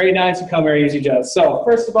 grade 9s become very easy jobs. So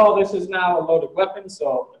first of all, this is now a loaded weapon,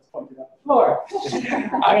 so let's point it on the floor.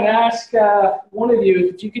 I'm going to ask one of you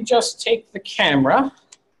if you could just take the camera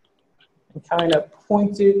and kind of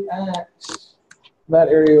point it at that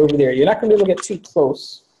area over there. You're not going to be able to get too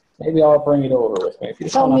close. Maybe I'll bring it over with me. If you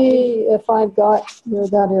Tell me if I've got near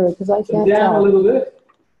that area, because I can't down tell. a little bit.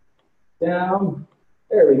 Down.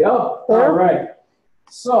 There we go. There? All right.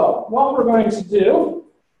 So what we're going to do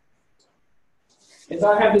is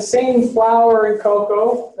I have the same flour and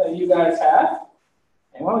cocoa that you guys have.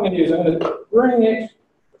 And what I'm going to do is I'm going to bring it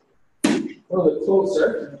a little bit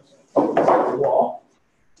closer to the wall.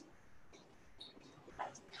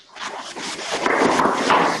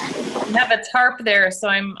 You have a tarp there, so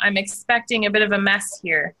I'm expecting a bit of a mess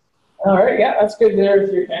here. All right, yeah, that's good there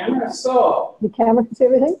with your camera. So The camera can see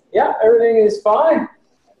everything? yeah, everything is fine.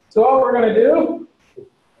 So what we're going to do,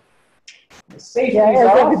 safety Yeah, is as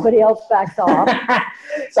off. everybody else backs off.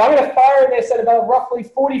 So I'm going to fire this at about roughly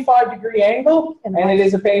 45-degree angle, and it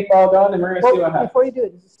is a paintball gun, and we're going to see what happens. Before you do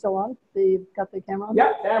it, is it still on? You've got the camera on?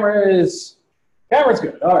 Yeah, camera's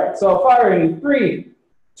good. All right, so firing in 3,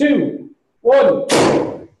 2, 1.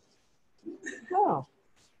 Oh.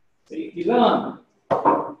 Safety's on.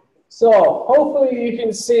 So hopefully you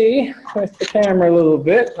can see with the camera a little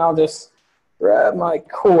bit. I'll just grab my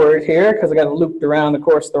cord here because I got it looped around, of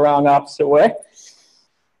course, the wrong opposite way.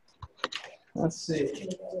 Let's see.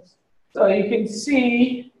 So you can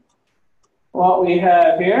see what we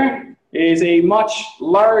have here is a much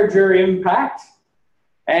larger impact,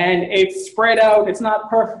 and it's spread out. It's not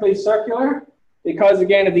perfectly circular because,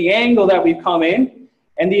 again, of the angle that we've come in.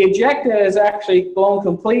 And the ejecta is actually blown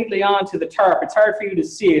completely onto the tarp. It's hard for you to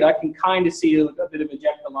see it. I can kind of see a bit of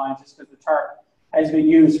ejecta line just because the tarp has been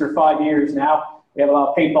used for 5 years now. We have a lot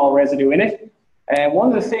of paintball residue in it. And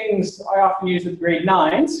one of the things I often use with grade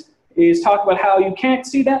 9s is talk about how you can't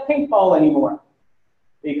see that paintball anymore.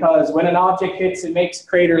 Because when an object hits and makes a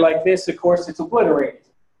crater like this, of course, it's obliterated.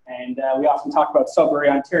 And we often talk about Sudbury,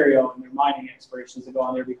 Ontario, and their mining explorations that go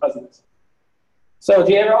on there because of this. So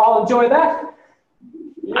do you ever all enjoy that?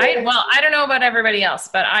 Well, I don't know about everybody else,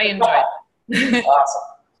 but I enjoyed it. Awesome.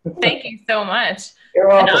 Thank you so much. You're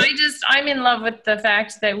welcome. And I'm in love with the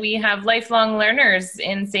fact that we have lifelong learners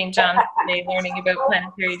in St. John's today learning about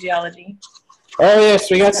planetary geology. Oh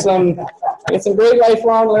yes, we got some great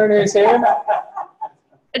lifelong learners here.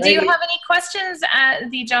 Do you have any questions at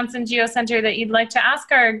the Johnson Geo Center that you'd like to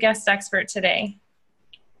ask our guest expert today?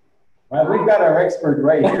 Well, we've got our expert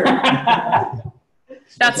right here.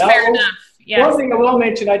 That's fair enough. Yes. One thing I will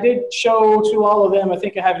mention, I did show to all of them, I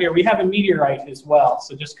think I have here, we have a meteorite as well.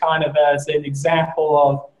 So just kind of as an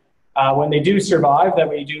example of when they do survive, that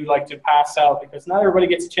we do like to pass out, because not everybody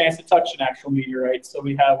gets a chance to touch an actual meteorite. So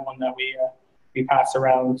we have one that we pass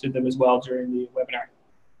around to them as well during the webinar.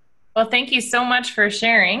 Well, thank you so much for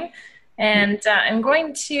sharing. And I'm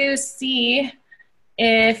going to see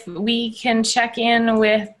if we can check in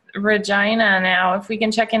with Regina now, if we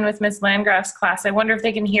can check in with Miss Landgraf's class. I wonder if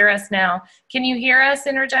they can hear us now. Can you hear us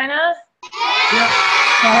in Regina? Yeah.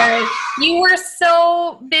 All right. You were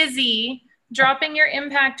so busy dropping your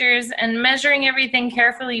impactors and measuring everything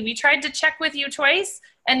carefully. We tried to check with you twice,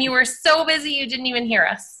 and you were so busy you didn't even hear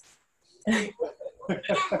us.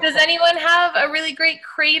 Does anyone have a really great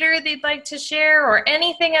crater they'd like to share, or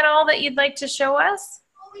anything at all that you'd like to show us?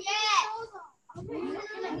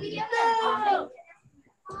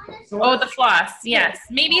 Oh, the floss, yes.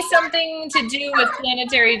 Maybe something to do with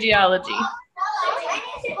planetary geology.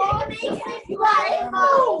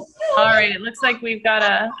 All right, it looks like we've got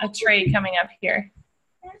a tray coming up here.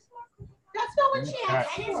 That's not what she has.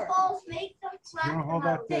 And his balls make them slap. You want to hold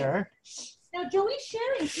that there? Now Joey's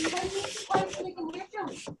sharing, so you gotta make it quiet so we can hear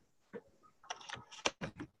Joey.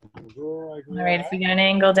 All right, if we get an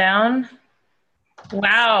angle down.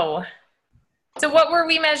 Wow. So what were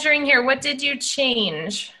we measuring here? What did you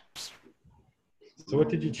change? So what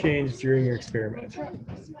did you change during your experiment?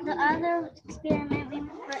 The other experiment, we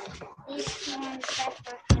put these hands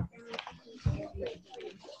separate.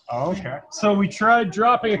 Okay. So we tried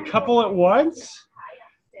dropping a couple at once,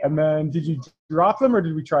 and then did you drop them, or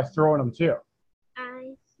did we try throwing them too?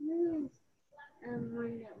 I threw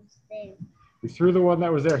one that was there. We threw the one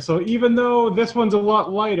that was there. So even though this one's a lot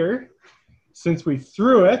lighter, since we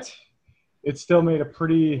threw it, it still made a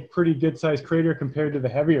pretty good sized crater compared to the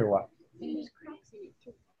heavier one.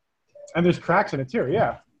 And there's cracks in it too,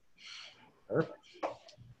 yeah. Perfect.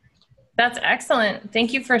 That's excellent.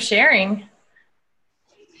 Thank you for sharing.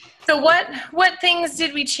 So what things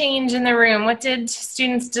did we change in the room? What did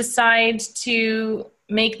students decide to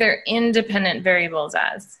make their independent variables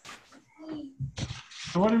as?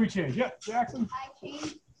 So what did we change? Yeah, Jackson? I changed the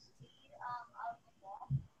speed of the ball.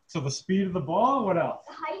 So the speed of the ball, what else?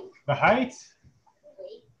 The height. The height?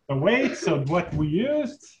 The weight. The weight, so what we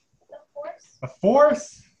used? The force. The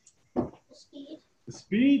force? The speed. The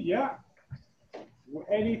speed, yeah.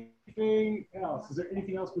 Anything else? Is there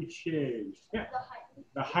anything else we changed? Yeah. The height.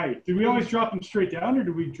 The height. Did we always drop them straight down, or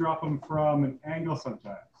did we drop them from an angle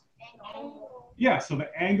sometimes? Angle. Yeah, so the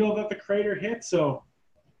angle that the crater hit, so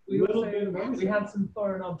We had some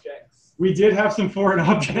foreign objects. We did have some foreign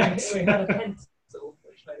objects. We had a pencil,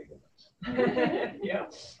 which made it good. Yeah.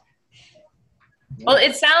 Well,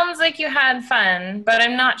 it sounds like you had fun, but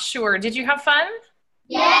I'm not sure. Did you have fun?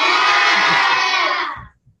 Yeah!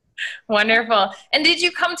 Wonderful. And did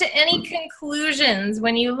you come to any conclusions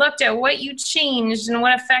when you looked at what you changed and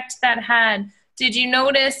what effect that had? Did you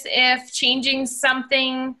notice if changing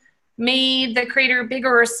something made the crater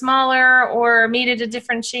bigger or smaller, or made it a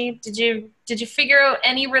different shape? Did you figure out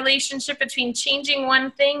any relationship between changing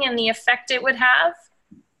one thing and the effect it would have?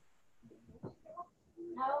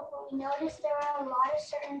 No, but we noticed there were a lot of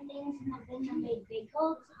certain things in the bin that made big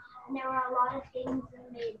holes, and there were a lot of things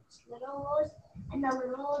that made little holes, and the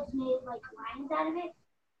little holes made like lines out of it.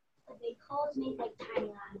 The big holes made like tiny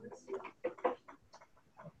lines.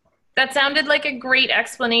 That sounded like a great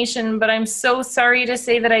explanation, but I'm so sorry to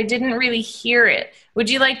say that I didn't really hear it. Would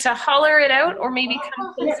you like to holler it out, or maybe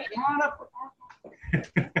come closer?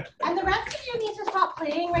 And the rest of you need to stop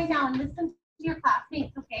playing right now and listen to your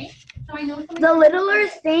classmates, okay? So I know the littler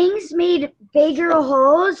things made bigger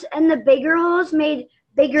holes, and the bigger holes made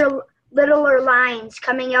littler lines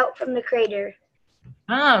coming out from the crater.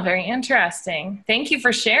 Oh, very interesting. Thank you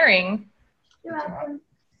for sharing. You're welcome.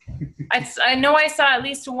 I know I saw at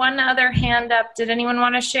least one other hand up. Did anyone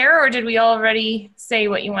want to share, or did we already say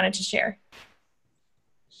what you wanted to share?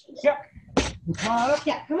 Yeah. Come on up.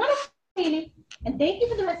 Yeah, come on up, Haley. And thank you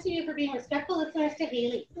for the rest of you for being respectful listeners to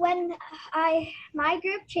Haley. When my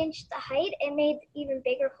group changed the height, it made even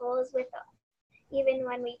bigger holes even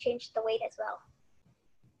when we changed the weight as well.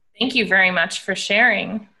 Thank you very much for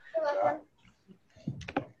sharing. You're welcome.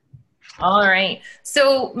 All right.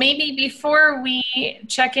 So maybe before we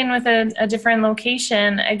check in with a different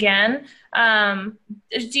location again,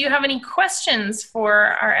 do you have any questions for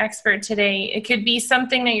our expert today? It could be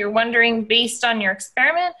something that you're wondering based on your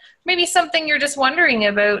experiment, maybe something you're just wondering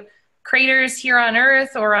about craters here on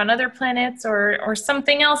Earth or on other planets, or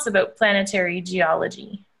something else about planetary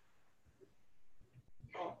geology.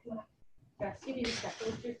 Yes, you need to step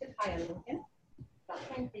closer to Kyle, Lincoln. Stop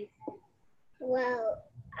trying, please. Well,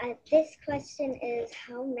 This question is,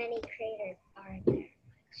 how many craters are there?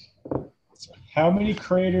 How many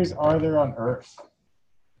craters are there on Earth?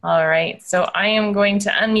 All right, so I am going to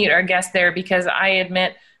unmute our guest there because I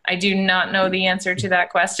admit I do not know the answer to that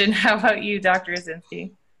question. How about you, Dr.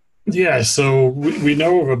 Osinski? Yeah, so we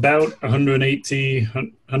know of about 180,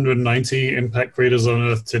 190 impact craters on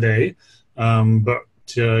Earth today. But,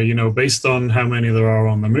 you know, based on how many there are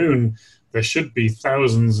on the moon, there should be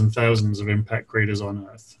thousands and thousands of impact craters on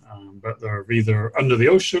Earth. But they're either under the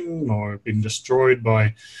ocean or been destroyed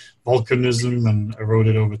by volcanism and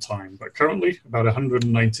eroded over time. But currently, about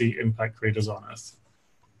 190 impact craters on Earth.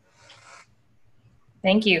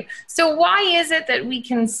 Thank you. So why is it that we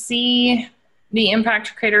can see the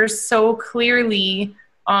impact craters so clearly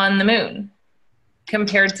on the moon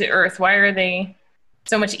compared to Earth? Why are they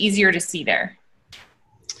so much easier to see there?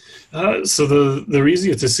 So they're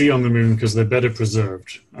easier to see on the moon because they're better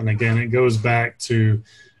preserved. And again, it goes back to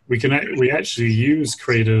we actually use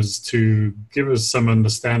craters to give us some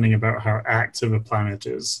understanding about how active a planet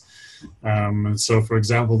is. And so, for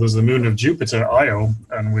example, there's the moon of Jupiter, Io,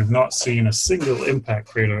 and we've not seen a single impact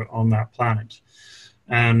crater on that planet.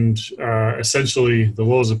 And essentially, the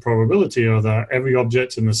laws of probability are that every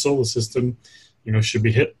object in the solar system, you know, should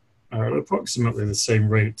be hit at approximately the same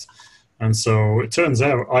rate. And so it turns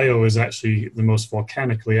out Io is actually the most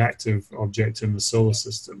volcanically active object in the solar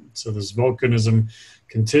system. So there's volcanism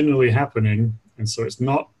continually happening. And so it's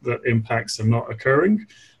not that impacts are not occurring.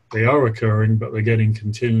 They are occurring, but they're getting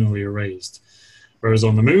continually erased. Whereas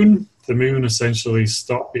on the moon essentially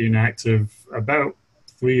stopped being active about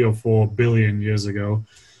 3 or 4 billion years ago.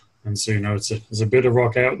 And so, you know, there's a bit of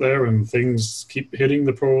rock out there and things keep hitting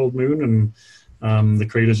the poor old moon and the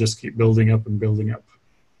craters just keep building up and building up.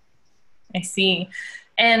 I see.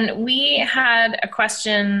 And we had a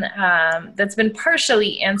question that's been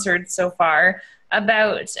partially answered so far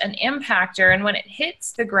about an impactor, and when it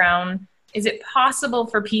hits the ground, is it possible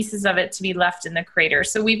for pieces of it to be left in the crater?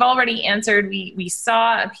 So we've already answered, we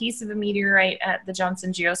saw a piece of a meteorite at the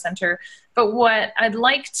Johnson Geocenter, but what I'd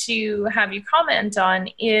like to have you comment on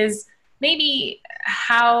is maybe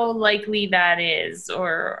how likely that is,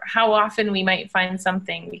 or how often we might find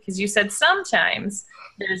something, because you said sometimes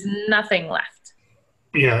there's nothing left.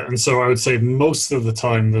 Yeah, and so I would say most of the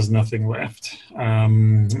time there's nothing left.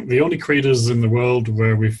 The only craters in the world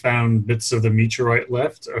where we found bits of the meteorite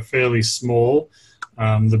left are fairly small.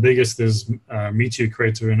 The biggest is Meteor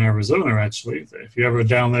Crater in Arizona, actually. If you're ever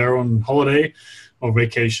down there on holiday or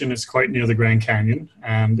vacation, it's quite near the Grand Canyon,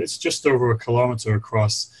 and it's just over 1 kilometer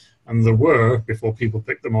across. And there were, before people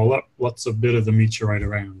picked them all up, lots of bit of the meteorite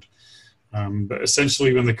around. But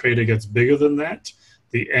essentially when the crater gets bigger than that,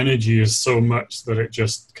 the energy is so much that it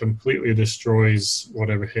just completely destroys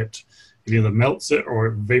whatever hit. It either melts it or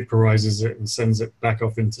it vaporizes it and sends it back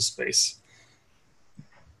off into space.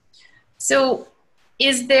 So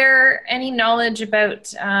is there any knowledge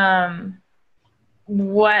about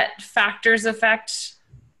what factors affect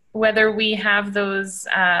whether we have those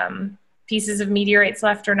pieces of meteorites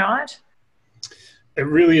left or not? It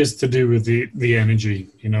really is to do with the energy,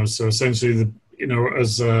 you know. So essentially,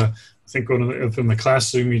 as I think from the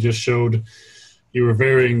classroom you just showed, you were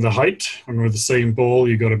varying the height, and with the same ball,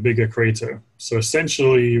 you got a bigger crater. So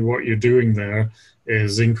essentially what you're doing there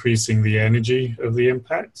is increasing the energy of the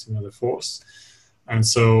impact, you know, the force. And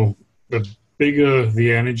so the bigger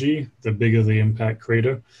the energy, the bigger the impact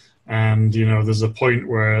crater. And, you know, there's a point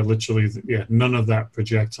where literally, none of that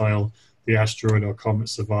projectile, the asteroid or comet,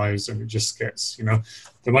 survives, and it just gets, you know,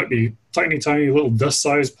 there might be tiny, tiny little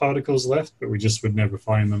dust-sized particles left, but we just would never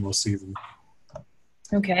find them or see them.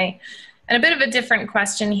 Okay. And a bit of a different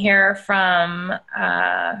question here from,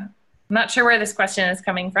 I'm not sure where this question is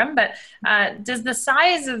coming from, but does the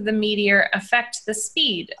size of the meteor affect the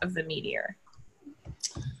speed of the meteor?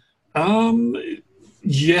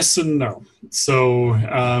 Yes and no. So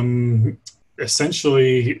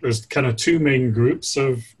essentially, there's kind of 2 main groups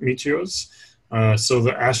of meteors. So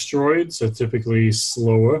the asteroids are typically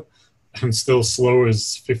slower, and still slower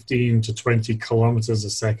is 15 to 20 kilometers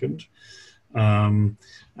a second. And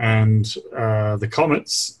the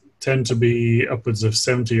comets tend to be upwards of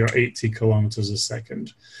 70 or 80 kilometers a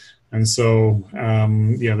second. And so,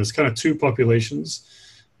 there's kind of 2 populations.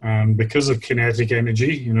 And because of kinetic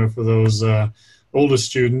energy, you know, for those older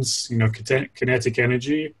students, you know, kinetic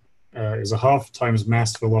energy is 1/2 times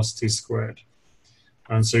mass velocity squared.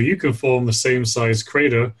 And so you can form the same size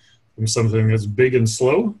crater from something that's big and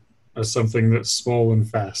slow as something that's small and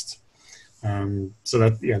fast. So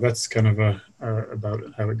that's kind of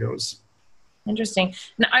about how it goes. Interesting.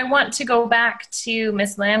 Now, I want to go back to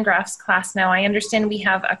Ms. Landgraf's class now. I understand we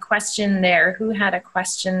have a question there. Who had a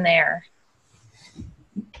question there?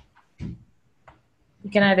 You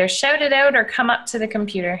can either shout it out or come up to the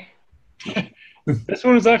computer. This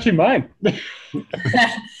one was actually mine.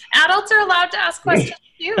 Adults are allowed to ask questions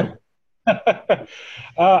too.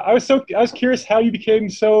 I was curious how you became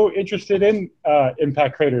so interested in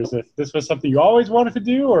impact craters. If this was something you always wanted to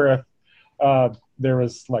do, or if there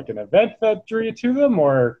was like an event that drew you to them,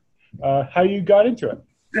 or how you got into it.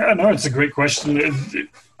 Yeah, no, it's a great question.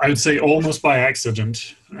 I would say almost by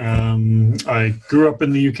accident. I grew up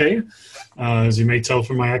in the UK, as you may tell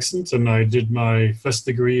from my accent, and I did my first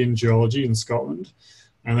degree in geology in Scotland.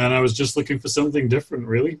 And then I was just looking for something different,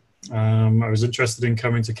 really. I was interested in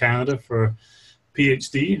coming to Canada for a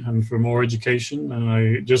PhD and for more education, and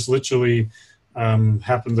I just literally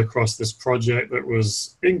happened across this project that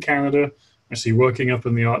was in Canada, actually working up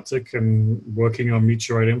in the Arctic and working on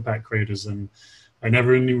meteorite impact craters. And I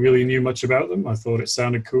never really knew much about them. I thought it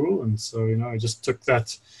sounded cool, and so I just took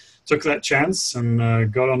that chance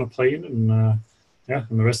and got on a plane, and yeah,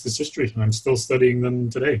 and the rest is history. And I'm still studying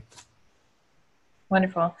them today.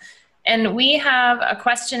 Wonderful. And we have a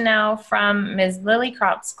question now from Ms.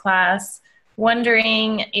 Lillycrop's class,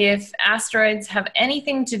 wondering if asteroids have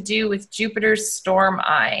anything to do with Jupiter's storm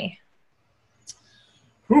eye.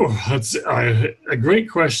 Ooh, that's a great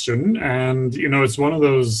question, and it's one of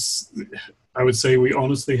those. I would say we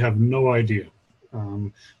honestly have no idea.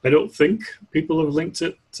 I don't think people have linked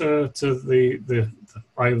it to the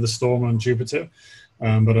eye of the storm on Jupiter,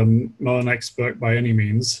 but I'm not an expert by any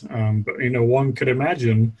means. But one could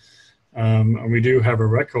imagine, and we do have a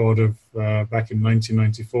record of back in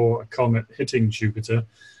 1994 a comet hitting Jupiter,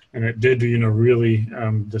 and it did really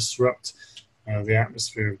disrupt the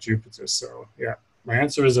atmosphere of Jupiter. So yeah, my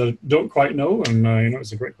answer is I don't quite know, and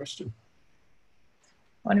it's a great question.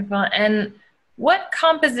 Wonderful. And what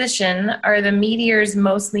composition are the meteors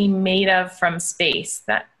mostly made of from space?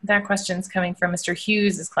 That question's coming from Mr.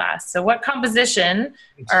 Hughes' class. So what composition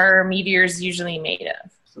are meteors usually made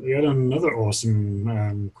of? So yet another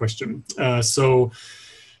awesome question. We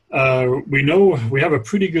know we have a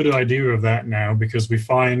pretty good idea of that now, because we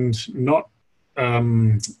find not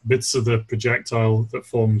bits of the projectile that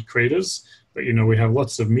formed craters, but we have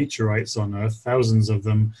lots of meteorites on Earth, thousands of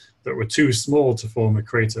them, that were too small to form a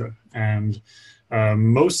crater. And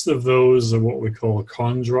most of those are what we call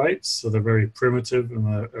chondrites, so they're very primitive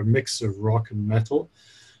and a mix of rock and metal.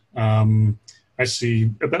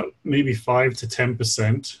 Actually, about maybe 5 to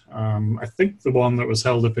 10%. I think the one that was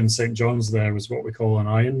held up in St. John's there was what we call an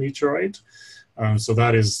iron meteorite. So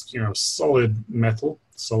that is, solid metal,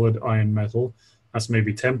 solid iron metal. That's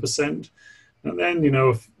maybe 10%. And then,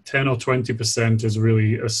 10 or 20% is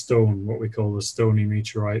really a stone, what we call the stony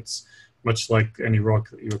meteorites, much like any rock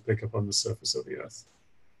that you would pick up on the surface of the Earth.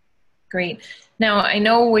 Great. Now, I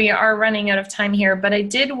know we are running out of time here, but I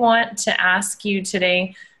did want to ask you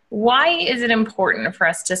today, why is it important for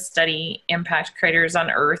us to study impact craters on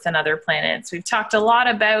Earth and other planets? We've talked a lot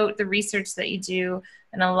about the research that you do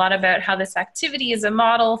and a lot about how this activity is a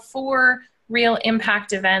model for real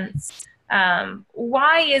impact events.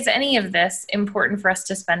 Why is any of this important for us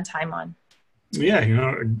to spend time on? Yeah,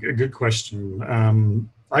 a good question.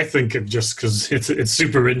 I think it just because it's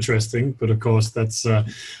super interesting, but of course that's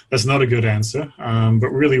not a good answer. But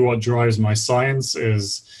really, what drives my science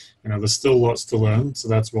is there's still lots to learn, so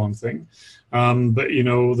that's one thing. But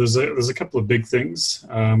there's a couple of big things.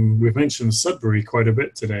 We've mentioned Sudbury quite a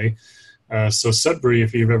bit today. So Sudbury,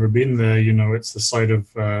 if you've ever been there, it's the site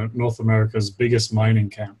of North America's biggest mining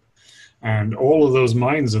camp. And all of those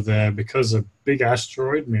mines are there because a big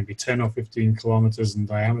asteroid, maybe 10 or 15 kilometers in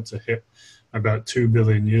diameter, hit about 2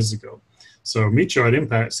 billion years ago. So meteorite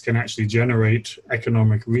impacts can actually generate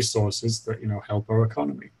economic resources that, help our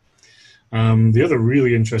economy. The other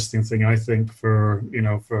really interesting thing, I think, for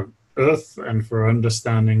Earth and for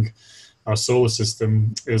understanding our solar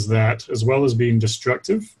system is that, as well as being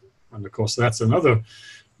destructive, and of course that's another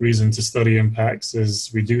reason to study impacts, is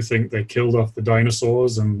we do think they killed off the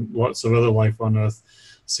dinosaurs and lots of other life on Earth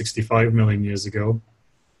 65 million years ago.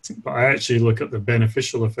 But I actually look at the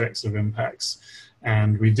beneficial effects of impacts,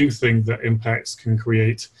 and we do think that impacts can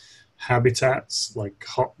create habitats like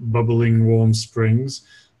hot, bubbling, warm springs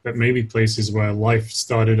that may be places where life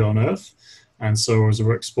started on Earth. And so as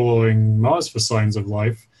we're exploring Mars for signs of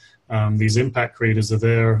life, these impact craters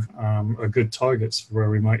are good targets for where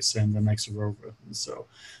we might send the next rover. And so,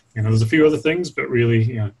 there's a few other things, but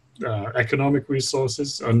really, economic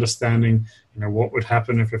resources, understanding, what would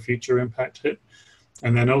happen if a future impact hit,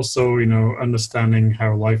 And then also, you know, understanding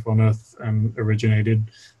how life on Earth originated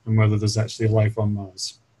and whether there's actually life on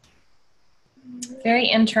Mars. Very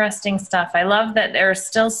interesting stuff. I love that there's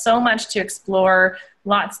still so much to explore,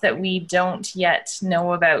 lots that we don't yet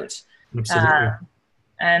know about. Absolutely.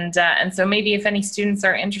 And so maybe if any students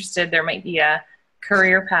are interested, there might be a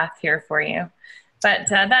career path here for you. But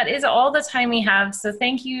that is all the time we have. So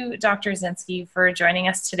thank you, Dr. Osinski, for joining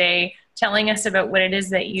us today, telling us about what it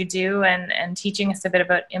is that you do and teaching us a bit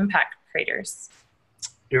about impact craters.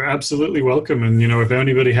 You're absolutely welcome. And, you know, if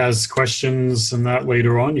anybody has questions and that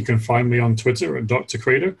later on, you can find me on Twitter at Dr.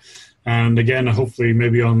 Crater. And again, hopefully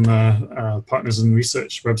maybe on the Partners in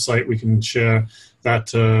Research website, we can share that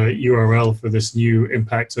URL for this new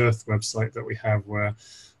Impact Earth website that we have, where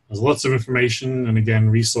there's lots of information and, again,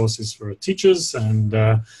 resources for teachers and,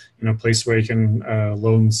 you know, a place where you can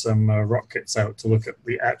loan some rockets out to look at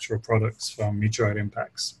the actual products from meteorite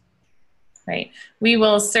impacts. Right. We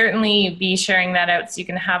will certainly be sharing that out so you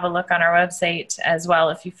can have a look on our website as well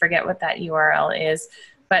if you forget what that URL is.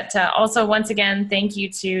 But also, once again, thank you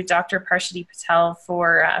to Dr. Parshadi Patel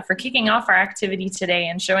for kicking off our activity today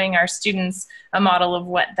and showing our students a model of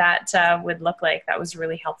what that would look like. That was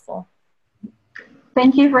really helpful.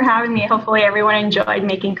 Thank you for having me. Hopefully everyone enjoyed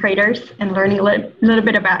making craters and learning a little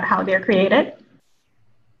bit about how they're created.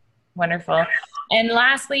 Wonderful. And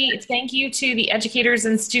lastly, thank you to the educators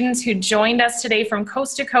and students who joined us today from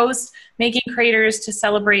coast to coast, making craters to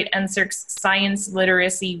celebrate NSERC's Science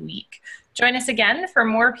Literacy Week. Join us again for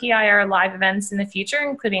more PIR live events in the future,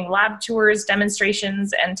 including lab tours,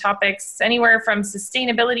 demonstrations, and topics anywhere from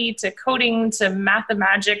sustainability to coding to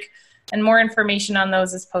mathemagic, and more information on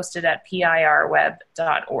those is posted at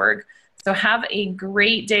pirweb.org. So have a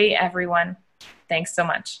great day, everyone. Thanks so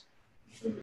much.